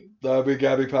and win. that would be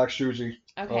Gabby Paxuzi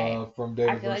Okay. from I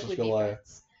David feel like versus we'd be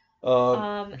Goliath.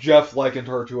 friends. Jeff likened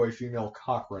her to a female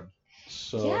Cochrane.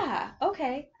 So Yeah,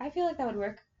 okay. I feel like that would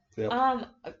work. Yep.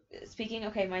 Speaking,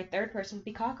 okay, my third person would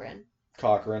be Cochrane.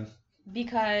 Cochrane.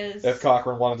 Because If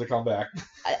Cochrane wanted to come back.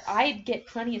 I'd get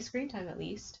plenty of screen time at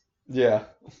least. Yeah.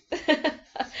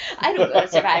 I don't go to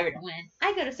Survivor to win.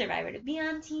 I go to Survivor to be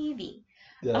on TV.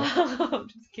 Yeah. I'm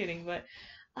just kidding, but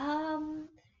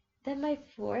then my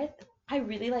fourth, I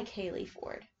really like Haley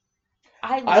Ford.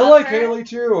 I I like her. Haley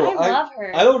too. I love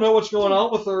her. I don't know what's going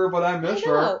on with her, but I miss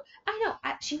her. I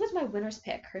know. She was my winner's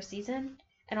pick her season,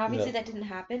 and obviously that didn't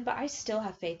happen. But I still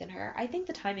have faith in her. I think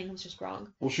the timing was just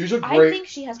wrong. Well, she's a I great. think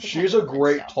she has She's a potential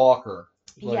great still. talker.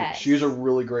 Like, Yes. She's a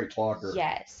really great talker.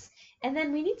 Yes. And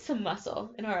then we need some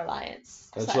muscle in our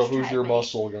alliance. And slash so who's tribe your mate.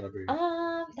 muscle going to be?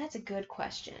 That's a good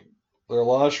question. There are a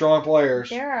lot of strong players.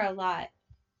 There are a lot.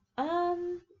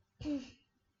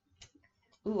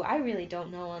 Ooh, I really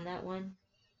don't know on that one.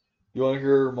 You want to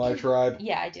hear my tribe?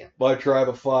 Yeah, I do. My tribe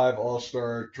of 5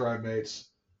 all-star tribe mates,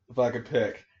 if I could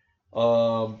pick.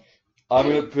 I'm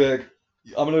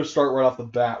gonna start right off the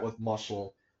bat with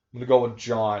muscle. I'm gonna go with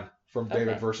John from David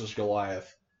Okay. versus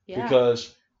Goliath. Yeah.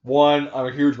 Because one, I'm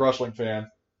a huge wrestling fan.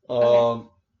 Okay.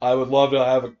 I would love to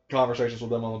have conversations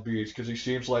with him on the beach because he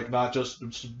seems like not just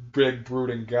this big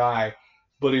brooding guy,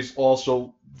 but he's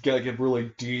also like a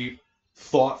really deep,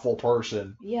 thoughtful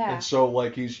person. Yeah. And so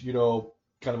like he's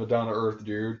kind of a down to earth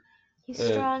dude. He's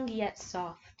And strong yet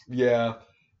soft. yeah,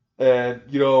 and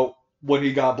when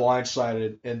he got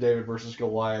blindsided in David versus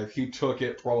Goliath, he took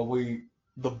it probably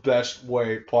the best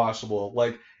way possible.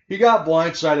 Like he got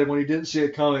blindsided when he didn't see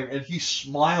it coming, and he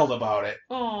smiled about it.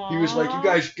 Aww. He was like, "You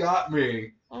guys got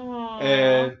me," Aww.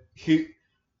 and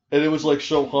it was like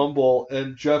so humble.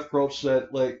 And Jeff Probst said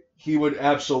like he would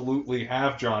absolutely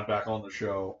have John back on the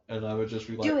show, and I would just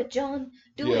be like, Do it, John.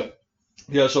 Do yeah. it.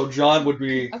 Yeah, so John would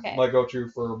be Okay. my go-to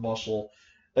for muscle.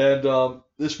 And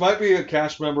this might be a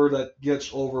cast member that gets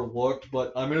overlooked,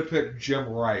 but I'm going to pick Jim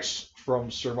Rice from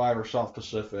Survivor South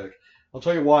Pacific. I'll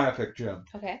tell you why I picked Jim.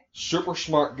 Okay. Super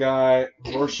smart guy,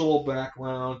 versatile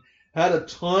background, had a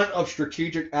ton of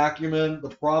strategic acumen. The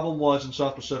problem was in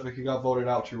South Pacific, he got voted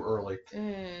out too early.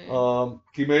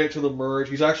 He made it to the merge.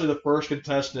 He's actually the first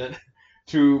contestant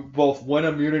to both win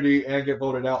immunity and get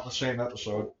voted out in the same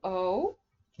episode. Oh.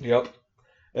 Yep.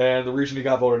 And the reason he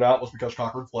got voted out was because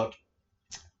Cochran flipped.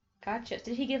 Gotcha.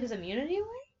 Did he give his immunity away?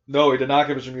 No, he did not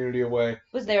give his immunity away.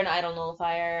 Was there an idol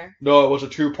nullifier? No, it was a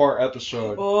 2-part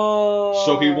episode. Oh.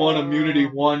 So he won immunity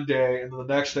one day, and the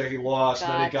next day he lost.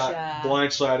 Gotcha. And then he got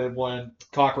blindsided when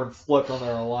Cochran flipped on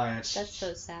their alliance. That's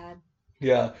so sad.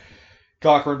 Yeah.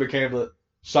 Cochran became the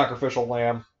sacrificial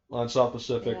lamb on South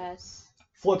Pacific. Yes.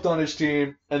 Flipped on his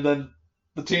team, and then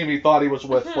the team he thought he was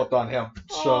with flipped on him.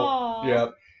 So, Aww. yeah.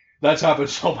 That's happened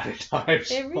so many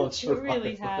times. It on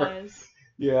really Survivor. has.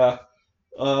 Yeah.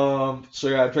 So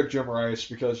yeah, I picked Jim Rice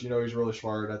because he's really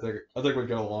smart. I think we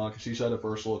get along because he's had a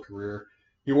versatile career.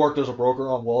 He worked as a broker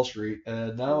on Wall Street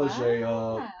and now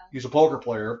he's a poker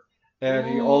player, and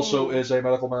he also Ooh. is a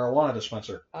medical marijuana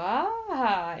dispenser.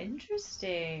 Ah,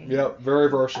 interesting. Yep, very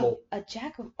versatile. A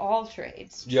jack of all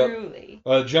trades, Yep. truly.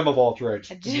 Gem of all trades.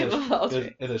 A gem of all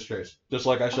trades. In this case, just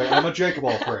like I say, I'm a Jake of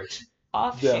all trades.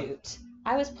 Offshoot.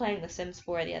 I was playing The Sims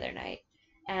 4 the other night,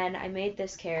 and I made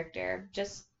this character,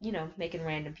 just, making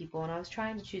random people, and I was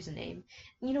trying to choose a name.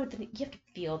 You know what? You have to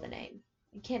feel the name.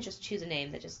 You can't just choose a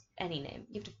name that just any name.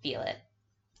 You have to feel it.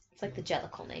 It's like the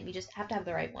Jellicle name. You just have to have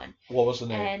the right one. What was the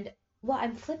name? And, well,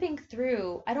 I'm flipping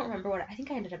through. I don't remember I think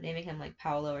I ended up naming him, like,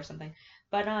 Paolo or something.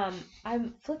 But,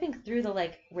 I'm flipping through the,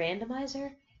 like,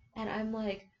 randomizer, and I'm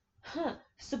like,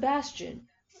 Sebastian,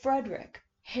 Frederick,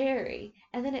 Harry,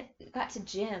 and then it got to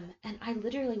Jim, and I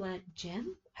literally went,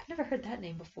 Jim? I've never heard that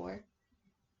name before.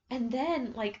 And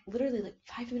then, literally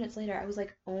 5 minutes later, I was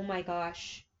like, oh my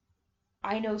gosh,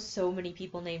 I know so many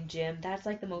people named Jim. That's,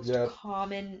 the most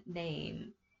common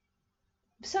name.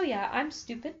 So, yeah, I'm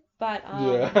stupid, but,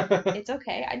 it's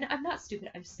okay. I'm not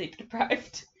stupid, I'm sleep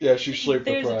deprived. Yeah, she's sleep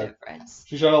deprived. There's a difference.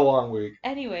 She's had a long week.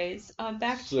 Anyways,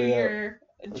 back to your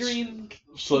dream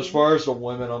So team. as far as the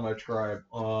women on my tribe,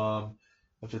 I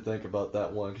have to think about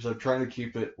that one because I'm trying to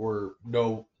keep it where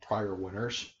no prior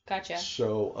winners. Gotcha.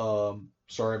 So,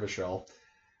 sorry, Michelle.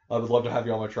 I would love to have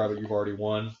you on my tribe, but you've already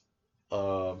won.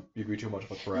 You'd be too much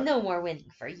of a threat. No more winning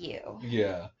for you.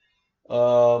 Yeah.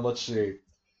 Let's see.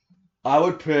 I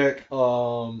would pick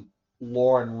Lauren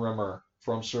Rimmer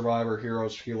from Survivor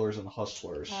Heroes, Healers, and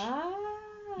Hustlers. Ah.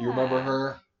 You remember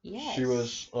her? Yes. She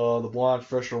was the blonde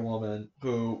fisherwoman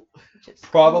who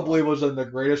probably was in the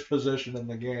greatest position in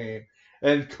the game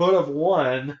and could have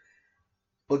won,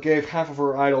 but gave half of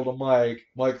her idol to Mike.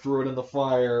 Mike threw it in the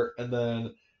fire, and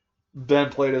then Ben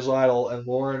played his idol, and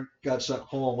Lauren got sent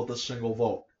home with a single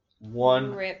vote.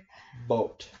 One Rip.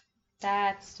 vote.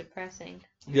 That's depressing.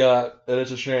 Yeah, and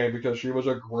it's a shame because she was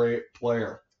a great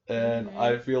player, and Mhm.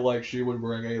 I feel like she would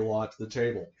bring a lot to the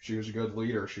table. She was a good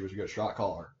leader. She was a good shot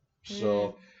caller.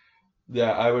 So,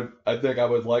 yeah, I think I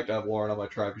would like to have Lauren on my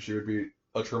tribe because she would be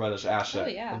a tremendous asset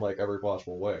in every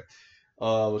possible way.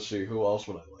 Let's see, who else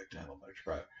would I like to have on my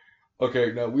tribe?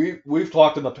 Okay, now we've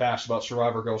talked in the past about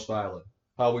Survivor Ghost Island,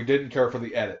 how we didn't care for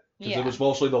the edit because it was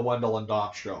mostly the Wendell and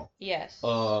Dom show. Yes.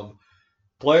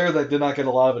 Player that did not get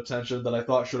a lot of attention that I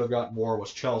thought should have gotten more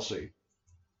was Chelsea,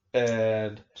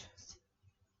 and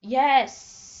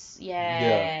Yes.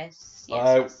 Yeah.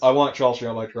 Yes. I want Chelsea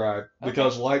on my tribe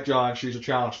because, like John, she's a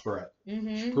challenge threat. She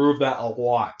Mm-hmm. proved that a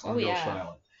lot on Oh, Ghost yeah.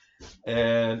 Island.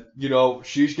 And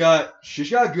she's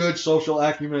got good social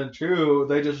acumen too.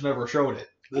 They just never showed it.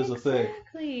 Is the thing.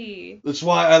 Exactly. That's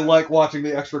why I like watching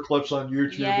the extra clips on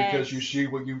YouTube because you Yes. see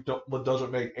what doesn't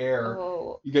make air.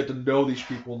 Oh, You get to know these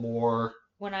people more.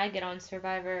 when I get on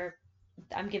Survivor,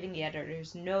 I'm giving the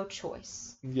editors no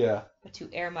choice Yeah. but to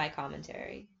air my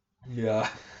commentary, Yeah.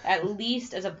 at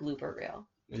least as a blooper reel.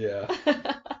 Yeah.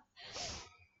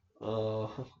 Uh,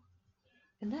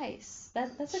 Nice.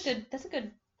 That's a good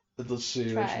let's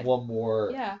see. try. There's one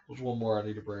more. Yeah. There's one more I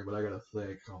need to bring, but I gotta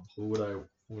think. Who would I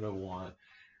want? I'm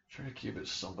trying to keep it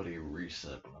somebody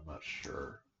recent, but I'm not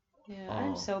sure. Yeah,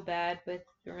 I'm so bad with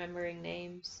remembering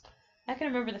names. I can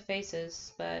remember the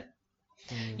faces, but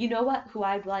you know what? Who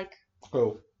I'd like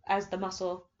Who? as the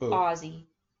muscle? Who? Ozzy.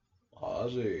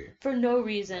 Ozzy. For no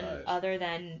reason Nice. other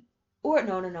than, or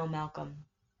no, Malcolm.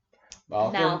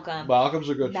 Malcolm. Malcolm's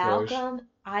a good choice. Malcolm,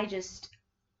 I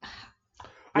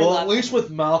Well, love at least him.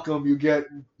 with Malcolm, you get,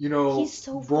 He's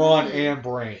so brawn funny. and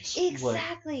brains.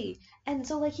 Exactly. And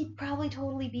so, like, he'd probably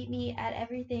totally beat me at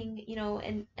everything,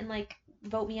 and like,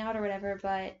 vote me out or whatever,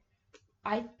 but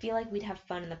I feel like we'd have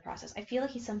fun in the process. I feel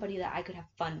like he's somebody that I could have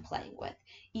fun playing with.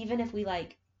 Even if we,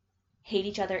 like, hate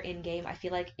each other in game, I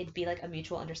feel like it'd be, like, a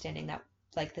mutual understanding that,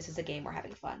 like, this is a game, we're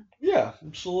having fun. Yeah,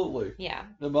 absolutely. Yeah.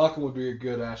 And Malcolm would be a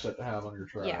good asset to have on your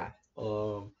tribe. Yeah.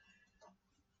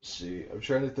 Let's see, I'm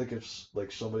trying to think of,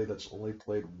 like, somebody that's only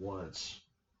played once,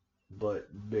 but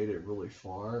made it really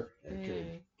far and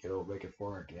could, make it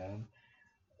far again.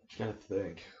 Just gotta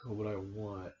think, who would I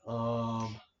want?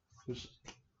 Who's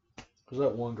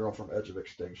that one girl from Edge of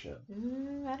Extinction?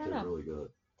 I don't know. Really good.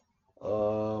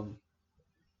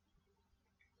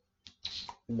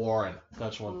 Lauren.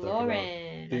 That's one thing.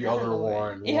 Lauren. The other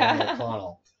Lauren. Yeah.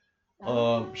 O'Connell.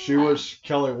 She was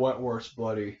Kelly Wentworth's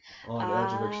buddy on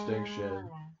Edge of Extinction.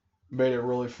 Made it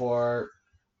really far.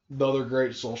 Another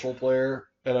great social player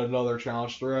and another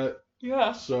challenge threat.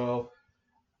 Yeah. So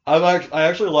I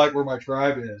actually like where my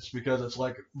tribe is because it's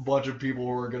like a bunch of people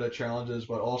who are good at challenges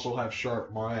but also have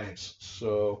sharp minds.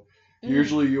 So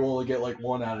usually you only get like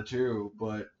 1 out of 2,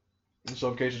 but in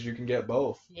some cases you can get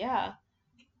both. Yeah.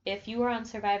 If you were on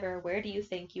Survivor, where do you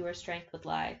think your strength would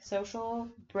lie? Social,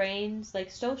 brains,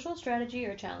 like social strategy,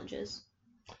 or challenges?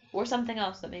 Or something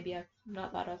else that maybe I've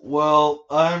not thought of? Well,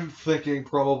 I'm thinking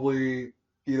probably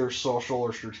either social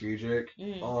or strategic.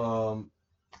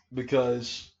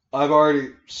 Because I've already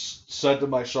said to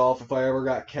myself, if I ever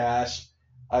got cast,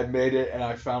 I made it and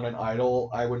I found an idol,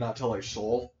 I would not tell a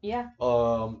soul. Yeah.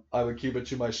 I would keep it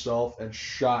to myself and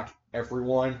shock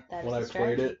everyone when I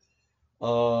played it.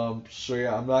 So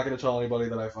yeah, I'm not going to tell anybody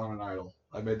that I found an idol.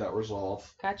 I made that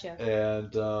resolve. Gotcha.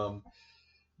 And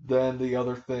then the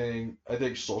other thing, I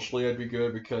think socially I'd be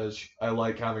good because I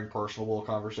like having personable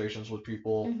conversations with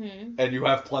people. And you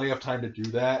have plenty of time to do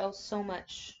that. Oh, so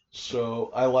much.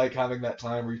 So I like having that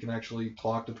time where you can actually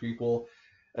talk to people.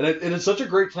 And it's such a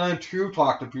great time to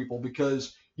talk to people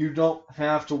because you don't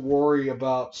have to worry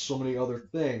about so many other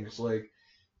things. Like,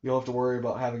 you don't have to worry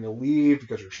about having to leave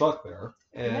because you're stuck there.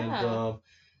 And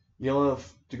you don't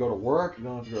have to go to work. You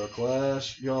don't have to go to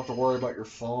class. You don't have to worry about your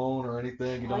phone or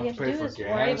anything. You don't have to pay for gas.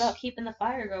 Worry about keeping the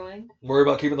fire going. Worry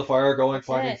about keeping the fire going, That's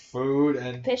finding food,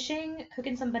 and fishing,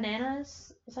 cooking some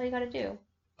bananas. That's all you gotta do.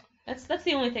 That's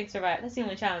the only thing Survivor. That's the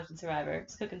only challenge in Survivor.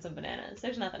 It's cooking some bananas.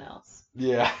 There's nothing else.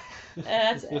 Yeah.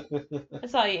 That's it.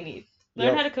 That's all you need.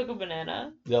 Learn how to cook a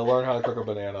banana. Yeah, learn how to cook a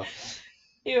banana.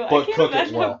 Ew, but I can't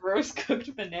imagine how gross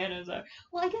cooked bananas are.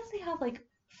 Well, I guess they have like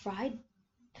fried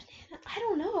banana. I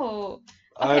don't know.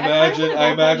 Okay,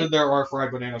 I imagine there are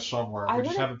fried bananas somewhere. We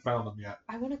just haven't found them yet.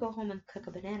 I want to go home and cook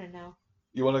a banana now.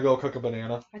 You want to go cook a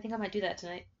banana? I think I might do that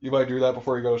tonight. You might do that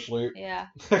before you go to sleep? Yeah.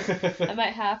 I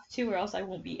might have to, or else I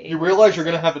won't be able. You realize you're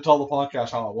going to have to tell the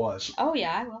podcast how it was. Oh,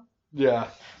 yeah, I will. Yeah.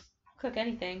 Cook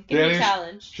anything. Give me a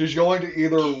challenge. She's going to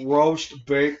either roast,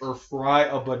 bake, or fry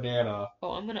a banana.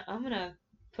 Oh, I'm gonna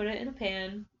put it in a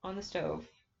pan on the stove.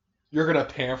 You're going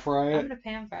to pan fry it? I'm gonna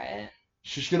pan fry it.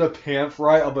 She's going to pan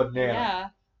fry a banana. Yeah.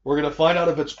 We're going to find out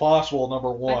if it's possible,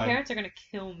 number one. My parents are going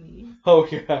to kill me. Oh,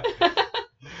 yeah.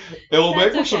 It will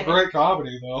make for some great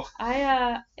comedy, though.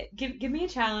 Give me a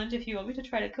challenge if you want me to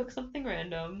try to cook something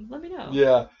random. Let me know.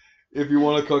 Yeah, if you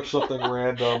want to cook something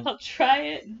random. I'll try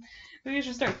it. Maybe I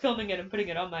should start filming it and putting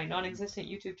it on my non-existent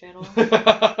YouTube channel.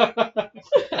 But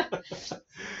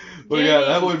yeah,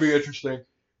 that would be interesting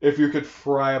if you could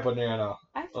fry a banana.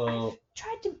 I've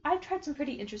tried some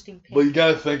pretty interesting pancakes. But you got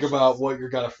to think about what you're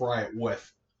gonna fry it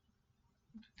with.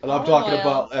 And I'm talking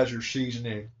about as your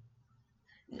seasoning.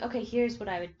 Okay, here's what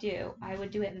I would do. I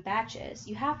would do it in batches.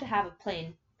 You have to have a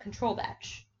plain control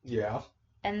batch. Yeah.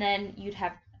 And then you'd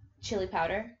have chili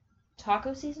powder,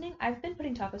 taco seasoning. I've been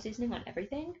putting taco seasoning on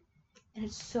everything, and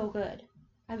it's so good.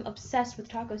 I'm obsessed with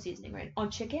taco seasoning right on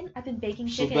chicken. I've been baking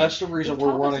So chicken. that's the reason with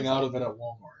we're taco running out seasoning. of it at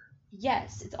Walmart.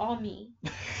 Yes, it's all me.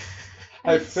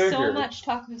 I eat so figured. much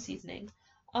taco seasoning.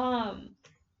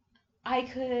 I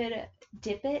could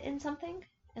dip it in something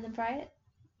and then fry it.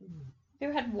 Have you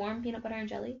ever had warm peanut butter and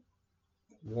jelly?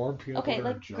 Warm peanut Okay, butter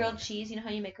like and jelly. grilled cheese. You know how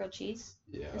you make grilled cheese?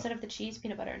 Yeah. Instead of the cheese,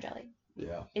 peanut butter and jelly.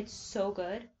 Yeah. It's so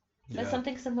good. But Yeah.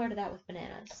 something similar to that with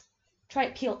bananas. Try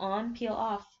it peel on, peel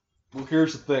off. Well,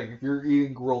 here's the thing. If you're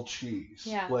eating grilled cheese,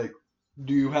 Yeah. like,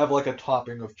 do you have like a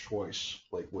topping of choice?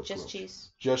 Like, what's Just grilled cheese.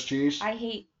 Just cheese? I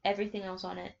hate everything else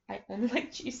on it. I only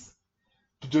like cheese.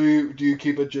 Do you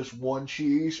keep it just one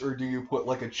cheese, or do you put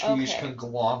like a cheese Okay.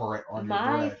 conglomerate on your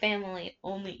My bread? family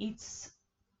only eats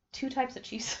 2 types of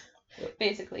cheese,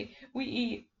 basically. We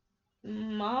eat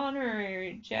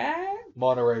Monterey Jack,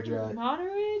 Monterey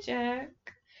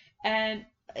Jack.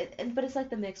 but it's like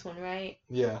the mixed one, right?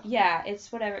 Yeah. Yeah,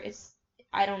 it's whatever.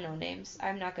 I don't know names.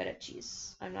 I'm not good at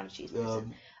cheese. I'm not a cheese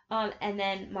person. And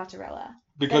then mozzarella.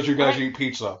 Because you guys eat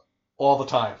pizza all the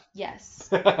time. Yes.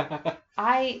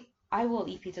 I will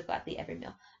eat pizza gladly every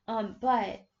meal.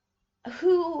 But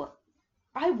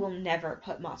I will never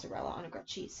put mozzarella on a grilled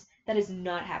cheese. That is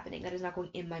not happening. That is not going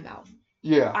in my mouth.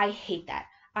 Yeah. I hate that.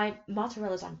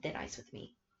 Mozzarella's on thin ice with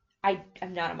me.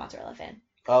 I'm not a mozzarella fan.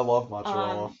 I love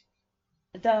mozzarella.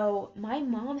 Though my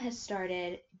mom has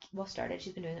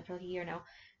she's been doing it for like a year now,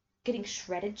 getting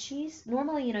shredded cheese.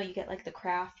 Normally, you get like the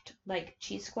Kraft like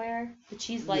cheese square, the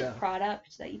cheese-like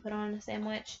product that you put on a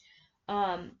sandwich.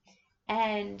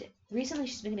 And recently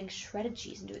she's been getting shredded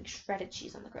cheese and doing shredded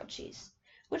cheese on the grilled cheese,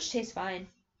 which tastes fine.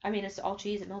 I mean, it's all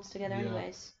cheese, it melts together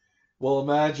anyways. Well,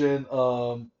 imagine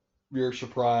you're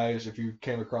surprised if you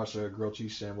came across a grilled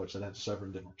cheese sandwich that had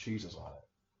 7 different cheeses on it.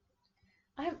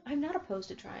 I'm not opposed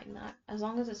to trying that, as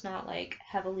long as it's not like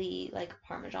heavily like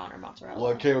Parmesan or mozzarella.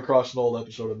 Well, I came across an old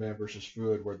episode of Man vs.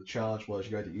 Food where the challenge was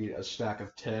you had to eat a stack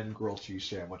of 10 grilled cheese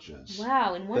sandwiches.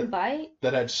 Wow, in one bite?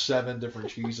 That had 7 different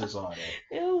cheeses on it.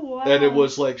 Ew, wow. And it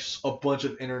was like a bunch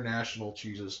of international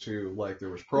cheeses too. Like there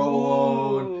was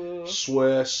provolone,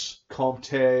 Swiss,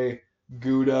 Comté,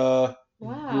 Gouda,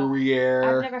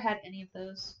 Gruyere. I've never had any of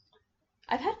those.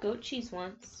 I've had goat cheese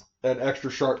once. And extra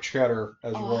sharp cheddar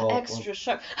as well. Extra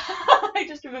sharp. I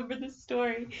just remember this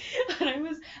story. When I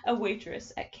was a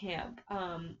waitress at camp,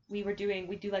 we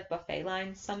do like buffet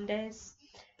lines some days.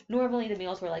 Normally the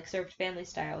meals were like served family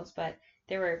styles, but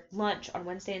they were lunch on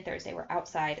Wednesday and Thursday were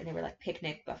outside and they were like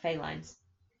picnic buffet lines.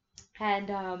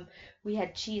 And we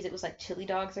had cheese. It was like chili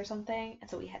dogs or something. And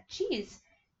so we had cheese.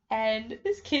 And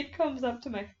this kid comes up to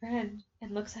my friend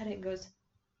and looks at it and goes,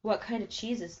 "What kind of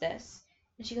cheese is this?"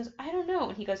 And she goes, "I don't know."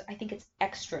 And he goes, "I think it's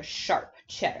extra sharp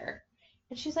cheddar."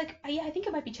 And she's like, "Yeah, I think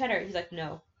it might be cheddar." He's like,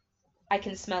 "No, I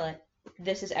can smell it.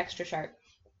 This is extra sharp."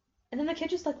 And then the kid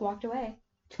just like walked away.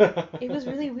 It was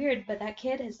really weird, but that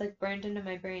kid is like burned into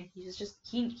my brain. He was just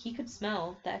he could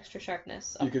smell the extra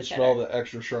sharpness of You could the smell the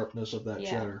extra sharpness of that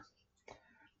cheddar.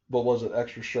 But was it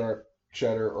extra sharp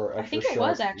cheddar or extra I think it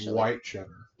was actually white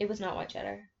cheddar? It was not white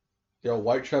cheddar. Yeah,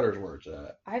 white cheddar's where it's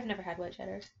at. I've never had white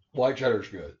cheddar. White cheddar's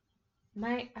good.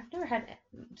 I've never had.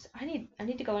 I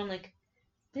need to go on like.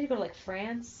 I need to go to like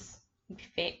France.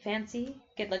 Fancy.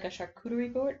 Get like a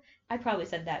charcuterie board. I probably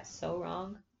said that so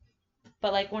wrong.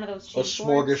 But like one of those cheese A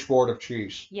boards. smorgasbord of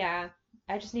cheese. Yeah.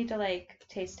 I just need to like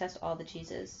taste test all the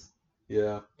cheeses.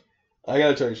 Yeah. I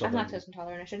gotta tell you something. I'm lactose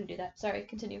intolerant. I shouldn't do that. Sorry,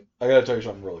 continue. I gotta tell you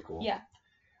something really cool. Yeah.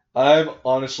 I'm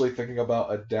honestly thinking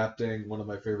about adapting one of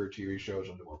my favorite TV shows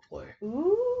into a play.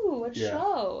 Ooh, what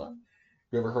show?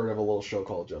 You ever heard of a little show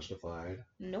called Justified?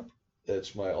 Nope.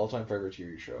 It's my all-time favorite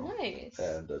TV show. Nice.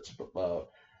 And it's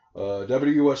about a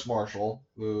Deputy U.S. Marshal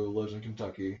who lives in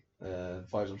Kentucky and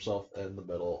finds himself in the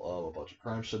middle of a bunch of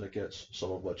crime syndicates,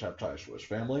 some of which have ties to his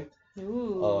family.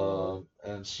 Ooh.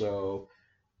 And so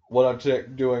what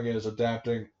I'm doing is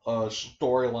adapting a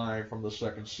storyline from the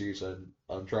second season.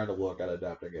 I'm trying to look at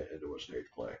adapting it into a stage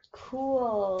play.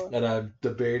 Cool. And I'm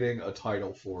debating a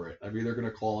title for it. I'm either going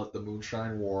to call it The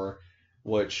Moonshine War,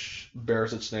 which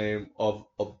bears its name of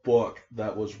a book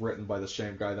that was written by the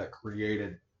same guy that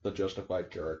created the Justified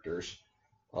characters,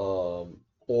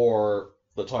 or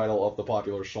the title of the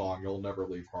popular song, You'll Never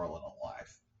Leave Harlan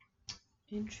Alive.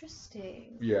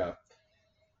 Interesting. Yeah.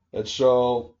 And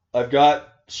so I've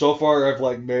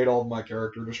like made all my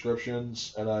character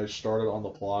descriptions, and I started on the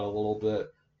plot a little bit,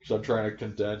 because I'm trying to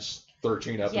condense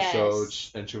 13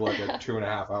 episodes into like a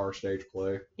 2.5 hour stage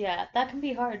play. Yeah, that can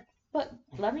be hard. But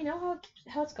let me know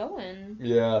how it's going.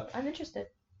 Yeah, I'm interested.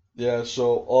 yeah.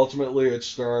 So ultimately, it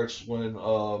starts when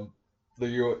the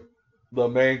U the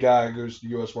main guy who's the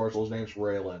U.S. Marshal, his name's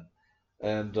Raylan,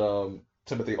 and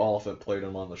Timothy Oliphant played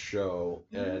him on the show,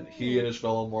 and he and Mm. his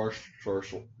fellow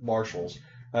marshals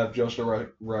have just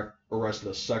arrested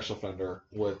a sex offender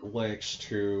with links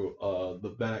to the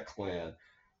Bennett clan.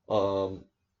 Um,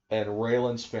 and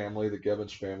Raylan's family, the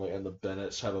Gibbons family, and the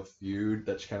Bennetts have a feud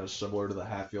that's kind of similar to the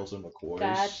Hatfields and McCoys,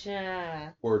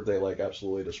 Gotcha. where they like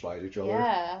absolutely despise each other.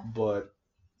 Yeah. But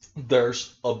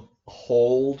there's a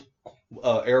hold,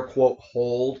 air quote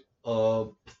hold,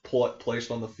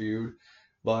 placed on the feud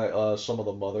by some of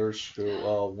the mothers who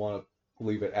want to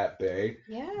leave it at bay.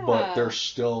 But Yeah. there's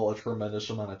still a tremendous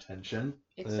amount of tension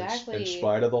in Exactly.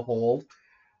 spite of the hold.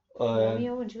 And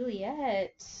Romeo and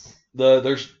Juliet.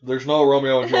 there's no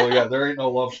Romeo and Juliet. There ain't no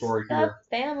love It's story the here.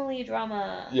 family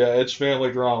drama. Yeah, it's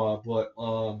family drama, but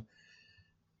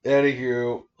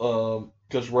anywho,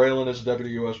 because Raylan is a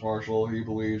deputy U.S. Marshal, he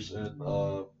believes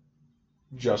in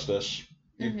justice.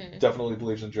 He Mhm. definitely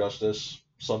believes in justice,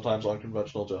 sometimes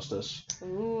unconventional justice.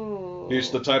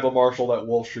 He's the Ooh. type of marshal that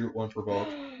will shoot when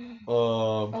provoked.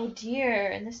 Oh dear,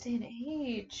 in this day and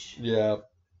age. Yeah,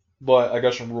 but I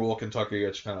guess from rural Kentucky,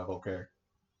 it's kind of okay.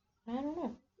 I don't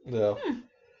know. Yeah. Hmm.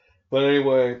 But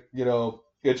anyway,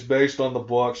 it's based on the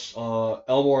books.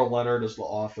 Elmore Leonard is the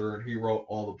author, and he wrote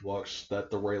all the books that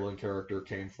the Raylan character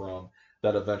came from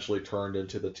that eventually turned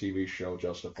into the TV show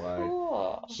Justified.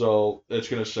 Cool. So it's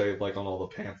gonna say like on all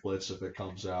the pamphlets if it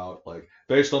comes out, like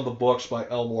based on the books by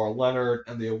Elmore Leonard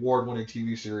and the award-winning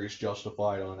TV series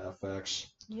Justified on FX.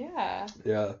 Yeah.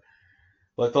 Yeah.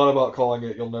 But I thought about calling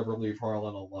it "You'll Never Leave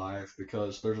Harlan Alive"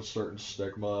 because there's a certain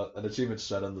stigma, and it's even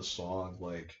said in the song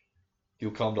like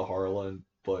you'll come to Harlan,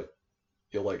 but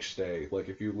you'll like stay. Like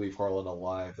if you leave Harlan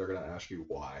alive, they're gonna ask you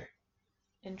why.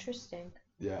 Interesting.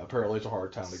 Yeah, apparently it's a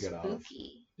hard town to get out of.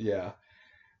 Spooky. Yeah,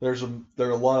 there are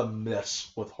a lot of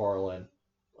myths with Harlan.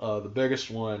 The biggest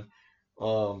one,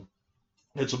 um,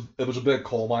 it was a big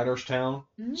coal miners town,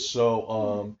 so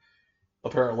Mm.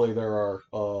 apparently there are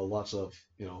lots of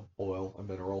oil and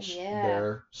minerals Yeah.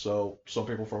 there. So some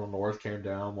people from the north came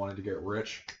down wanting to get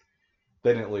rich.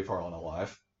 They didn't leave Harlan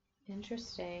alive.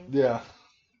 Interesting. Yeah,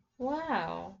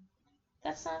 Wow.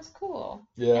 That sounds cool.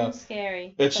 yeah. And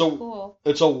scary, It's but a cool.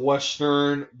 it's a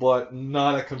western, but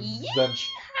not a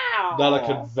Yeah.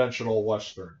 conventional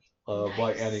western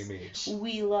by any Nice. means.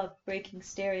 We love breaking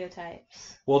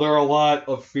stereotypes. Well, there are a lot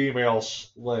of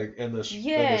females like in this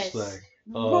Yes. thing.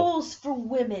 Roles for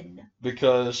women.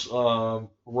 Because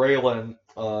Raylan,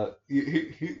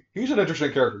 he's an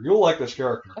interesting character. You'll like this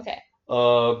character. Okay.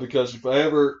 Because if I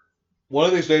ever one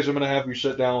of these days I'm gonna have you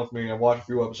sit down with me and watch a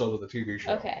few episodes of the TV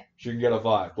show, Okay. so you can get a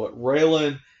vibe. But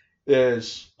Raylan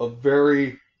is a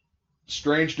very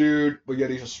strange dude, but yet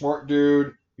he's a smart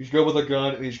dude. He's good with a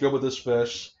gun and he's good with his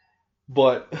fists.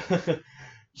 But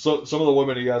so some of the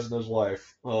women he has in his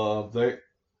life, they're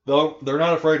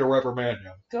not afraid to reprimand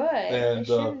him. Good. And It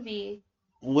shouldn't be.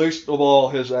 least of all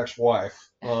his ex-wife,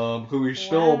 Wow. who he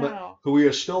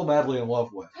is still madly in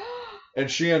love with,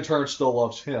 and she in turn still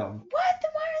loves him What?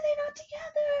 Then why are they not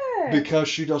together? because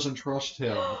she doesn't trust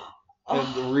him.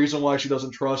 And the reason why she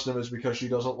doesn't trust him is because she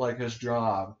doesn't like his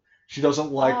job. She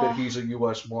doesn't like that he's a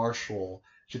U.S. Marshal.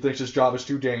 She thinks his job is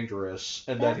too dangerous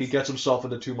and that he gets himself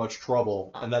into too much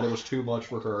trouble and that it was too much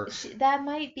for her. That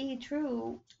might be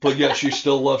true. But yet she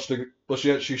still loves to. But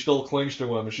yet she still clings to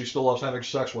him and she still loves having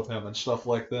sex with him and stuff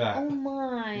like that. Oh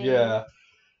my. Yeah.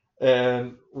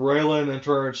 And Raylan in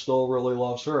turn still really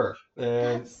loves her.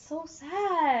 And that's so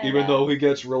sad. even though he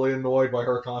gets really annoyed by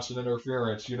her constant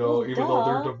interference, Well, even though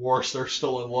they're divorced, they're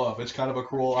still in love. It's kind of a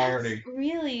cruel that's irony.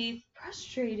 really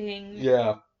frustrating.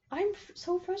 Yeah. I'm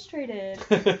so frustrated.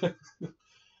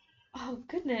 Oh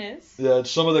goodness. Yeah,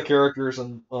 some of the characters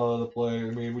in the play. I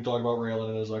mean, we talk about Raylan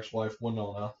and his ex-wife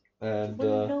Winona, and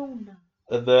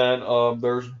then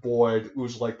there's Boyd,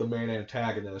 who's like the main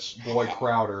antagonist, Boyd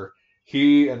Crowder.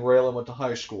 He and Raylan went to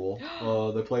high school.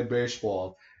 They played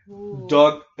baseball. Ooh.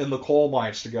 Dug in the coal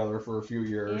mines together for a few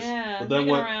years. Yeah, but then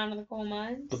went around in the coal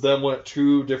mines. But then went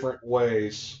two different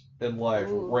ways in life.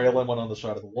 Ooh. Raylan went on the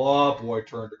side of the law. Boyd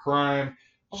turned to crime.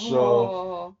 Oh.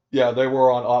 So yeah, they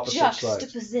were on opposite sides.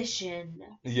 Juxtaposition.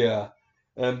 Yeah.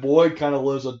 And Boyd kind of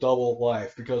lives a double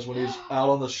life because when he's out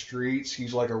on the streets,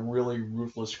 he's like a really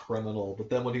ruthless criminal. But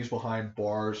then when he's behind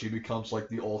bars, he becomes like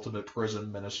the ultimate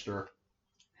prison minister.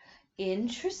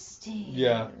 Interesting.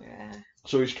 Yeah.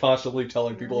 So he's constantly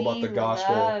telling people about the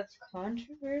gospel. Love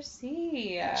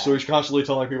controversy. So he's constantly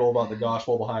telling people about the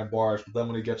gospel behind bars, but then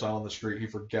when he gets out on the street, he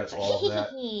forgets all of that.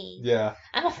 Yeah.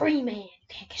 I'm a free man.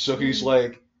 So he's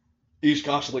like he's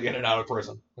constantly in and out of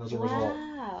prison as a result.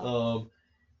 Wow.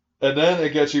 And then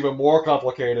it gets even more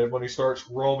complicated when he starts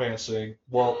romancing.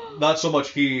 Well, not so much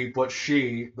he, but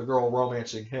she, the girl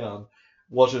romancing him,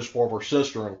 was his former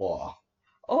sister-in-law.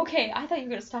 Okay, I thought you were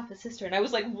gonna stop at sister, and I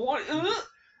was like, what?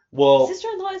 Well,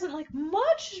 Sister-in-law isn't like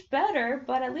much better,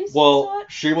 but at least it's well,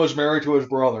 not. she was married to his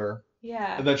brother,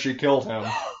 Yeah. and then she killed him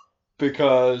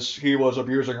because he was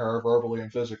abusing her verbally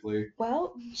and physically.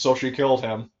 Well, So she killed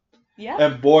him. yeah.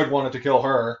 And Boyd wanted to kill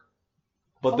her.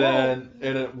 But Oh. then,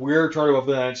 in a weird turn of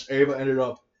events, Ava ended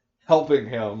up helping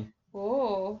him,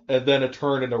 Oh. and then it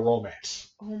turned into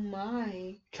romance. Oh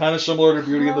my. Kind of similar to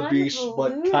Beauty and the Beast,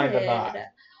 but kind of not. Convoluted.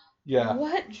 Yeah.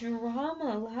 What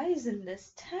drama lies in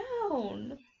this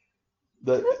town?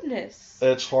 The, Goodness.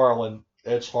 it's Harlan.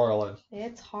 It's Harlan.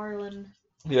 It's Harlan.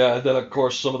 Yeah, and then of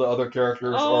course some of the other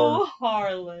characters Oh,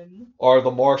 Harlan. are the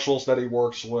marshals that he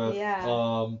works with.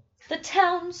 Yeah. The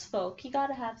townsfolk. You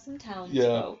gotta have some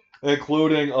townsfolk.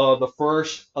 Including the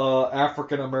first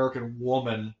African American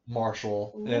woman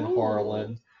marshal in Ooh.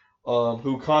 Harlan,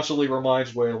 who constantly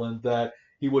reminds Wayland that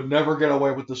he would never get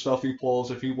away with the stuff he pulls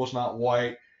if he was not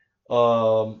white,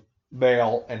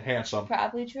 male, and handsome.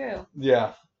 Probably true.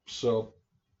 Yeah. So.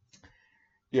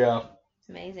 Yeah. It's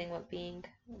amazing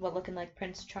what looking like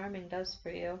Prince Charming does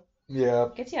for you. Yeah.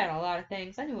 Gets you out of a lot of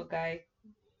things. I knew a guy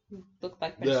who looked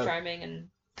like Prince Charming, and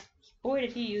boy,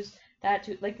 did he use that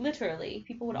to, like, literally.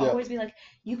 People would always be like,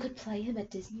 you could play him at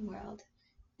Disney World.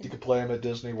 You could play him at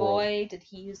Disney World. Boy, did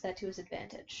he use that to his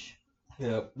advantage.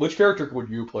 Yeah. Which character would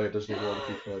you play at Disney World if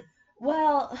you could?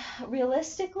 Well,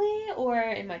 realistically or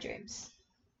in my dreams?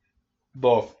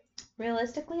 Both.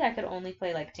 Realistically, I could only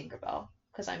play, like, Tinkerbell,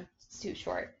 because I'm too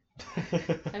short.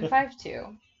 I'm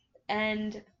 5'2",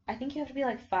 and I think you have to be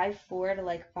like 5'4" to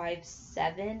like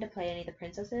 5'7" to play any of the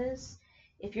princesses.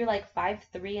 If you're like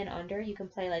 5'3" and under, you can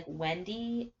play like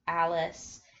Wendy,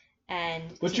 Alice, and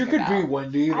But Tinkerbell. you could be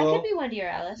Wendy, though. I could be Wendy or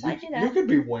Alice. I'd do that. You could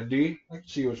be Wendy. I can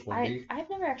see you as Wendy. I've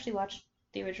never actually watched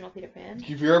the original Peter Pan.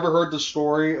 Have you ever heard the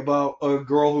story about a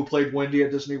girl who played Wendy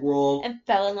at Disney World? And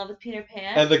fell in love with Peter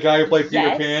Pan? And the guy who played Peter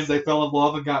Yes. Pan, they fell in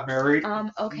love and got married?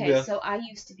 Okay, Yeah. so I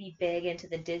used to be big into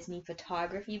the Disney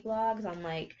photography blogs on,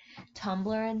 like,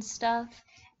 Tumblr and stuff.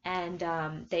 And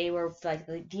they were, like,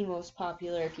 the most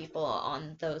popular people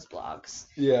on those blogs.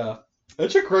 Yeah.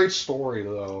 It's a great story,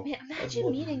 though. Man,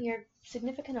 imagine meeting your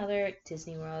significant other at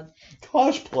Disney World.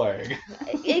 Cosplaying.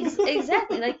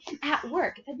 Exactly, like, at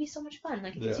work. That'd be so much fun.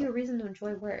 Like, it gives Yeah. you a reason to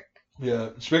enjoy work. Yeah.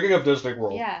 Speaking of Disney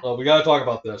World, Yeah. we got to talk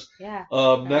about this. Yeah.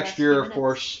 Next year, of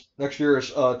course, next year is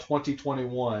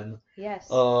 2021. Yes.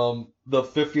 The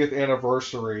 50th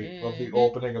anniversary of the Mhm.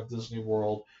 opening of Disney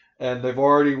World. And they've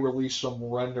already released some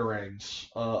renderings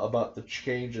about the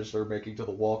changes they're making to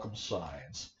the welcome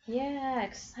signs. Yeah,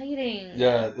 exciting.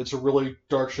 Yeah, it's a really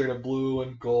dark shade of blue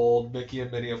and gold. Mickey and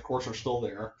Minnie, of course, are still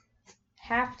there.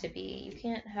 Have to be. You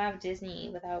can't have Disney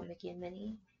without Mickey and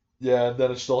Minnie. Yeah, and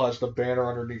then it still has the banner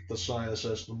underneath the sign that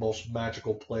says the most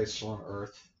magical place on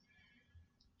earth.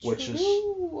 Which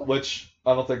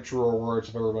I don't think truer words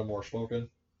have ever been more spoken.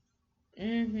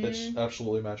 Mm-hmm. It's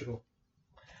absolutely magical.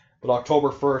 But October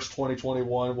 1st,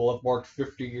 2021 will have marked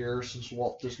 50 years since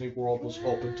Walt Disney World was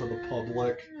open to the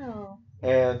public. Wow.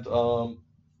 And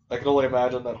I can only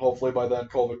imagine that hopefully by then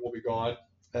COVID will be gone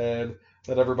and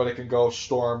that everybody can go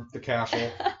storm the castle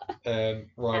and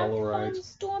ride all the rides.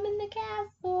 Storming the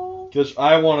castle. Because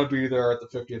I want to be there at the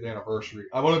 50th anniversary.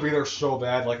 I want to be there so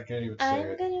bad, like I can't even say I'm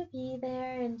it. gonna be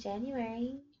there in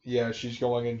January. Yeah, she's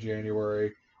going in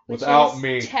January. Which Without is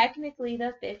me. Technically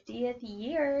the 50th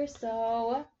year,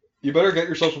 so You better get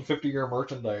yourself some 50-year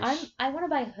merchandise. I want to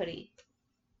buy a hoodie.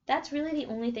 That's really the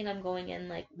only thing I'm going in,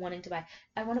 like, wanting to buy.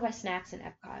 I want to buy snacks in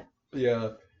Epcot.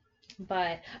 Yeah.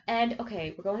 And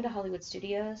okay, we're going to Hollywood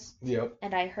Studios. Yep.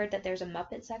 And I heard that there's a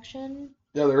Muppet section.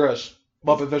 Yeah, there is.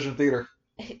 Muppet Vision Theater.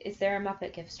 Is there a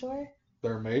Muppet gift store?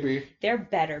 There may be. There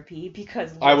better be,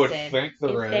 because listen, I would think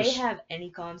there if is. they have any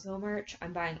Gonzo merch,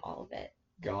 I'm buying all of it.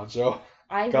 Gonzo.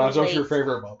 Gonzo's your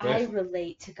favorite Muppet. I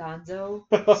relate to Gonzo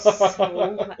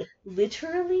so much.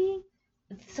 Literally,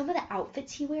 some of the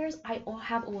outfits he wears, I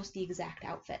have almost the exact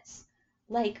outfits.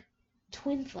 Like,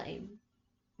 Twin Flame.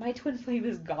 My Twin Flame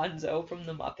is Gonzo from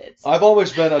the Muppets. I've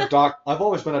always been a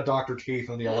Dr. Teeth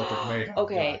in the Electric Mayhem.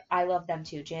 Okay, guy. I love them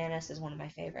too. Janice is one of my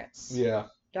favorites. Yeah.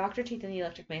 Dr. Teeth and the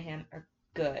Electric Mayhem are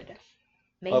good.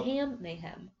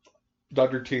 Mayhem.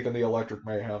 Dr. Teeth and the Electric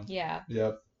Mayhem. Yeah.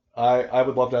 Yep. I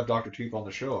would love to have Dr. Teeth on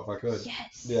the show if I could.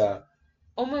 Yes. Yeah.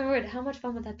 Oh my word, how much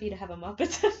fun would that be to have a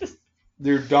Muppet?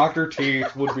 Dude, Dr.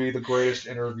 Teeth would be the greatest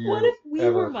interview What if we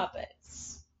ever. were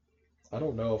Muppets? I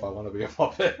don't know if I want to be a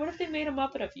Muppet. What if they made a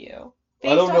Muppet of you? I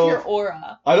Based don't off know. your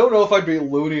aura. I don't know if I'd be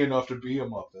loony enough to be a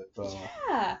Muppet though.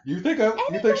 Yeah. You think You think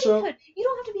Anybody so? could. You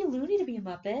don't have to be loony to be a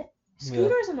Muppet. Yeah.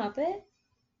 Scooter's a Muppet.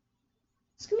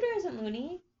 Scooter isn't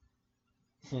loony.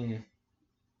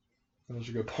 That's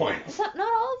a good point. Not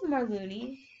all of them are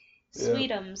loony. Yeah.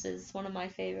 Sweetums is one of my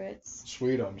favorites.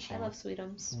 Sweetums. I love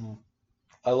Sweetums.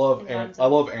 I love And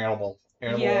Animal.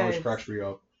 Animal always Yes. cracks me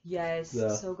up. Yes, Yeah.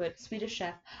 so good. Swedish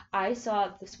Chef. I saw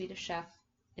the Swedish Chef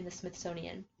in the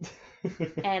Smithsonian,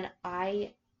 and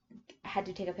I had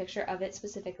to take a picture of it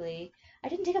specifically. I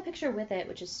didn't take a picture with it,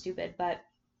 which is stupid, but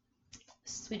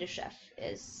Swedish Chef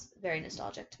is very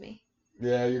nostalgic to me.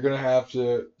 Yeah, you're gonna have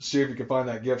to see if you can find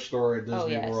that gift store at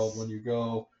Disney yes. World when you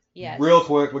go. Yes. Real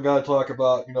quick, we gotta talk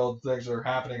about the things that are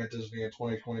happening at Disney in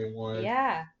 2021.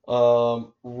 Yeah.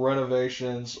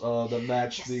 Renovations that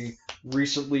match Yes. the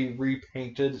recently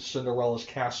repainted Cinderella's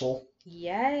castle.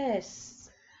 Yes.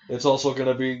 It's also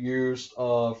gonna be used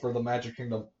for the Magic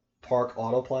Kingdom Park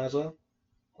Auto Plaza.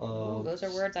 Ooh, those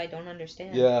are words I don't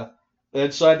understand. Yeah.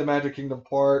 Inside the Magic Kingdom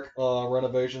Park,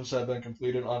 renovations have been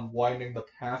completed on widening the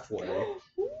pathway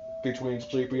between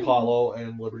Sleepy Hollow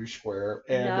and Liberty Square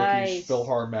and Mickey's Nice.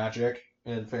 PhilharMagic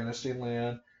in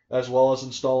Fantasyland, as well as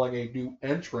installing a new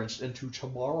entrance into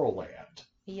Tomorrowland,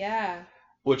 Yeah.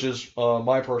 which is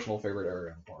my personal favorite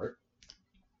area in the park.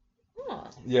 Huh.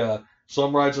 Yeah,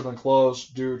 some rides have been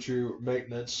closed due to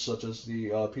maintenance, such as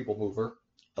the People Mover.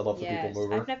 I love the Yes. People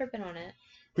Mover. I've never been on it.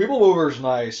 People Mover is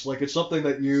nice. Like, it's something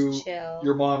that Chill.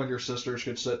 your mom and your sisters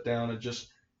could sit down and just.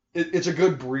 It's a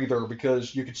good breather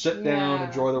because you can sit down, Yeah.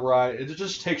 enjoy the ride. It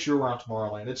just takes you around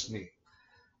Tomorrowland. It's neat.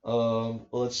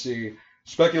 Let's see.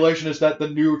 Speculation is that the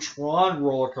new Tron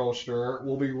roller coaster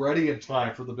will be ready in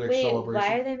time for the big Wait, celebration.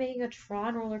 why are they making a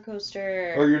Tron roller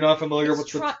coaster? Are you not familiar It's with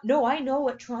Tron. No, I know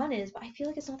what Tron is, but I feel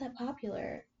like it's not that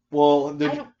popular. Well, I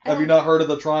have you don't- not heard of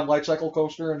the Tron Light Cycle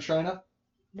coaster in China?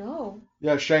 No.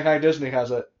 Yeah, Shanghai Disney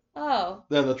has it. Oh.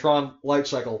 Yeah, the Tron Light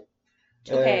Cycle.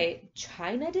 Okay.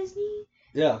 China Disney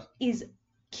Yeah. is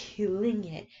killing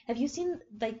it. Have you seen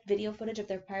like video footage of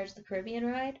their Pirates of the Caribbean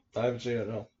ride? I haven't seen it,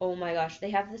 no. Oh my gosh,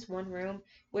 they have this one room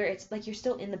where it's like you're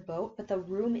still in the boat, but the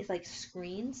room is like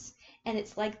screens, and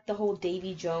it's like the whole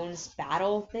Davy Jones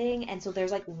battle thing, and so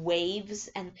there's like waves,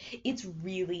 and it's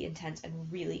really intense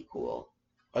and really cool.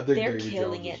 I think They're Davy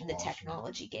killing Jones it is in the awesome.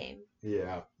 technology game.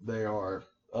 Yeah, they are.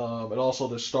 And also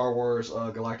the Star Wars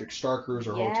Galactic Star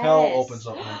Cruiser Hotel Yes. opens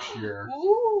up next year.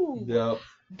 Ooh. Yep.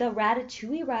 The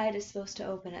Ratatouille ride is supposed to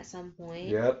open at some point.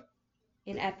 Yep.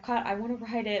 In Epcot. I want to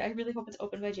ride it. I really hope it's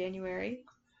open by January.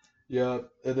 Yep.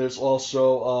 And there's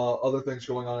also other things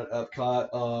going on at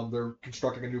Epcot. They're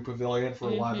constructing a new pavilion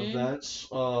for live Mhm. events.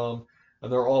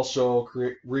 And they're also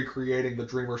recreating the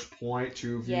Dreamers Point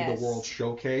to view Yes. the World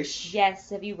Showcase. Yes,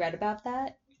 have you read about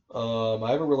that? I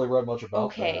haven't really read much about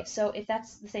Okay, that. so if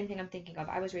that's the same thing I'm thinking of,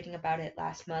 I was reading about it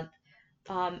last month.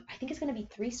 I think it's going to be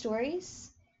 3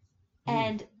 stories,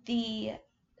 and the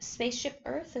Spaceship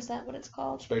Earth, is that what it's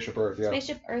called? Spaceship Earth, yeah.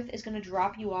 Spaceship Earth is going to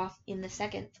drop you off in the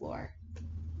 2nd floor,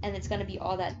 and it's going to be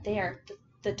all that there.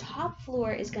 The top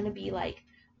floor is going to be like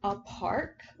a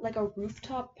park, like a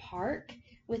rooftop park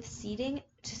with seating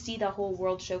to see the whole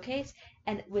World Showcase,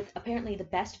 and with apparently the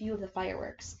best view of the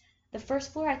fireworks. The 1st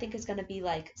floor, I think, is going to be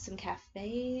like some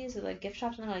cafes or like gift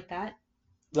shops, something like that.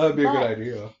 That would be a But- good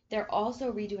idea. They're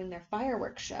also redoing their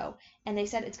fireworks show, and they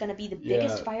said it's going to be the Yeah.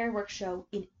 biggest fireworks show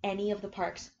in any of the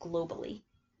parks globally.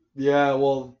 Yeah,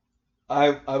 well,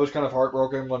 I was kind of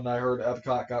heartbroken when I heard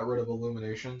Epcot got rid of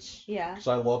Illuminations. Yeah. Because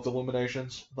I loved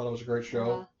Illuminations. I thought it was a great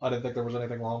show. Uh-huh. I didn't think there was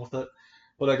anything wrong with it.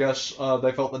 But I guess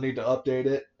they felt the need to update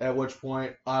it, at which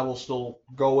point I will still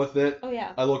go with it. Oh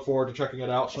yeah. I look forward to checking it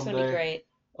out It's going to someday. be great.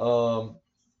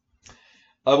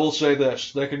 I will say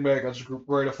this. They can make as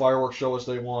great a fireworks show as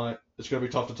they want. It's going to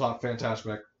be tough to top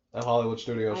Fantasmic at Hollywood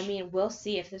Studios. I mean, we'll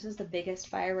see if this is the biggest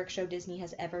fireworks show Disney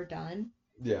has ever done.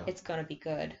 Yeah. It's going to be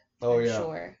good. Oh, I'm yeah.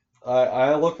 sure.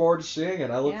 I look forward to seeing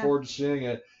it. I look Yeah. forward to seeing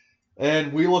it.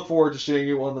 And we look forward to seeing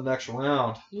you on the next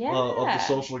round Yeah. of the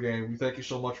social game. We thank you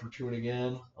so much for tuning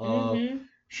in. Mhm.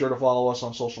 Sure to follow us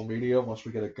on social media once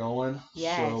we get it going.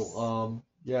 Yes. So,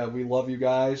 yeah, we love you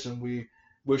guys, and we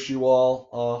wish you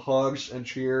all hugs and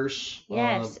cheers.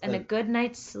 Yes, and a good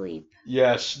night's sleep.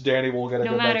 Yes, Danny will get a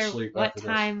No good matter night's sleep what after this.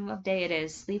 time of day it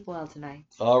is, sleep well tonight.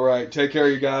 All right, take care,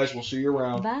 you guys. We'll see you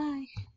around. Bye.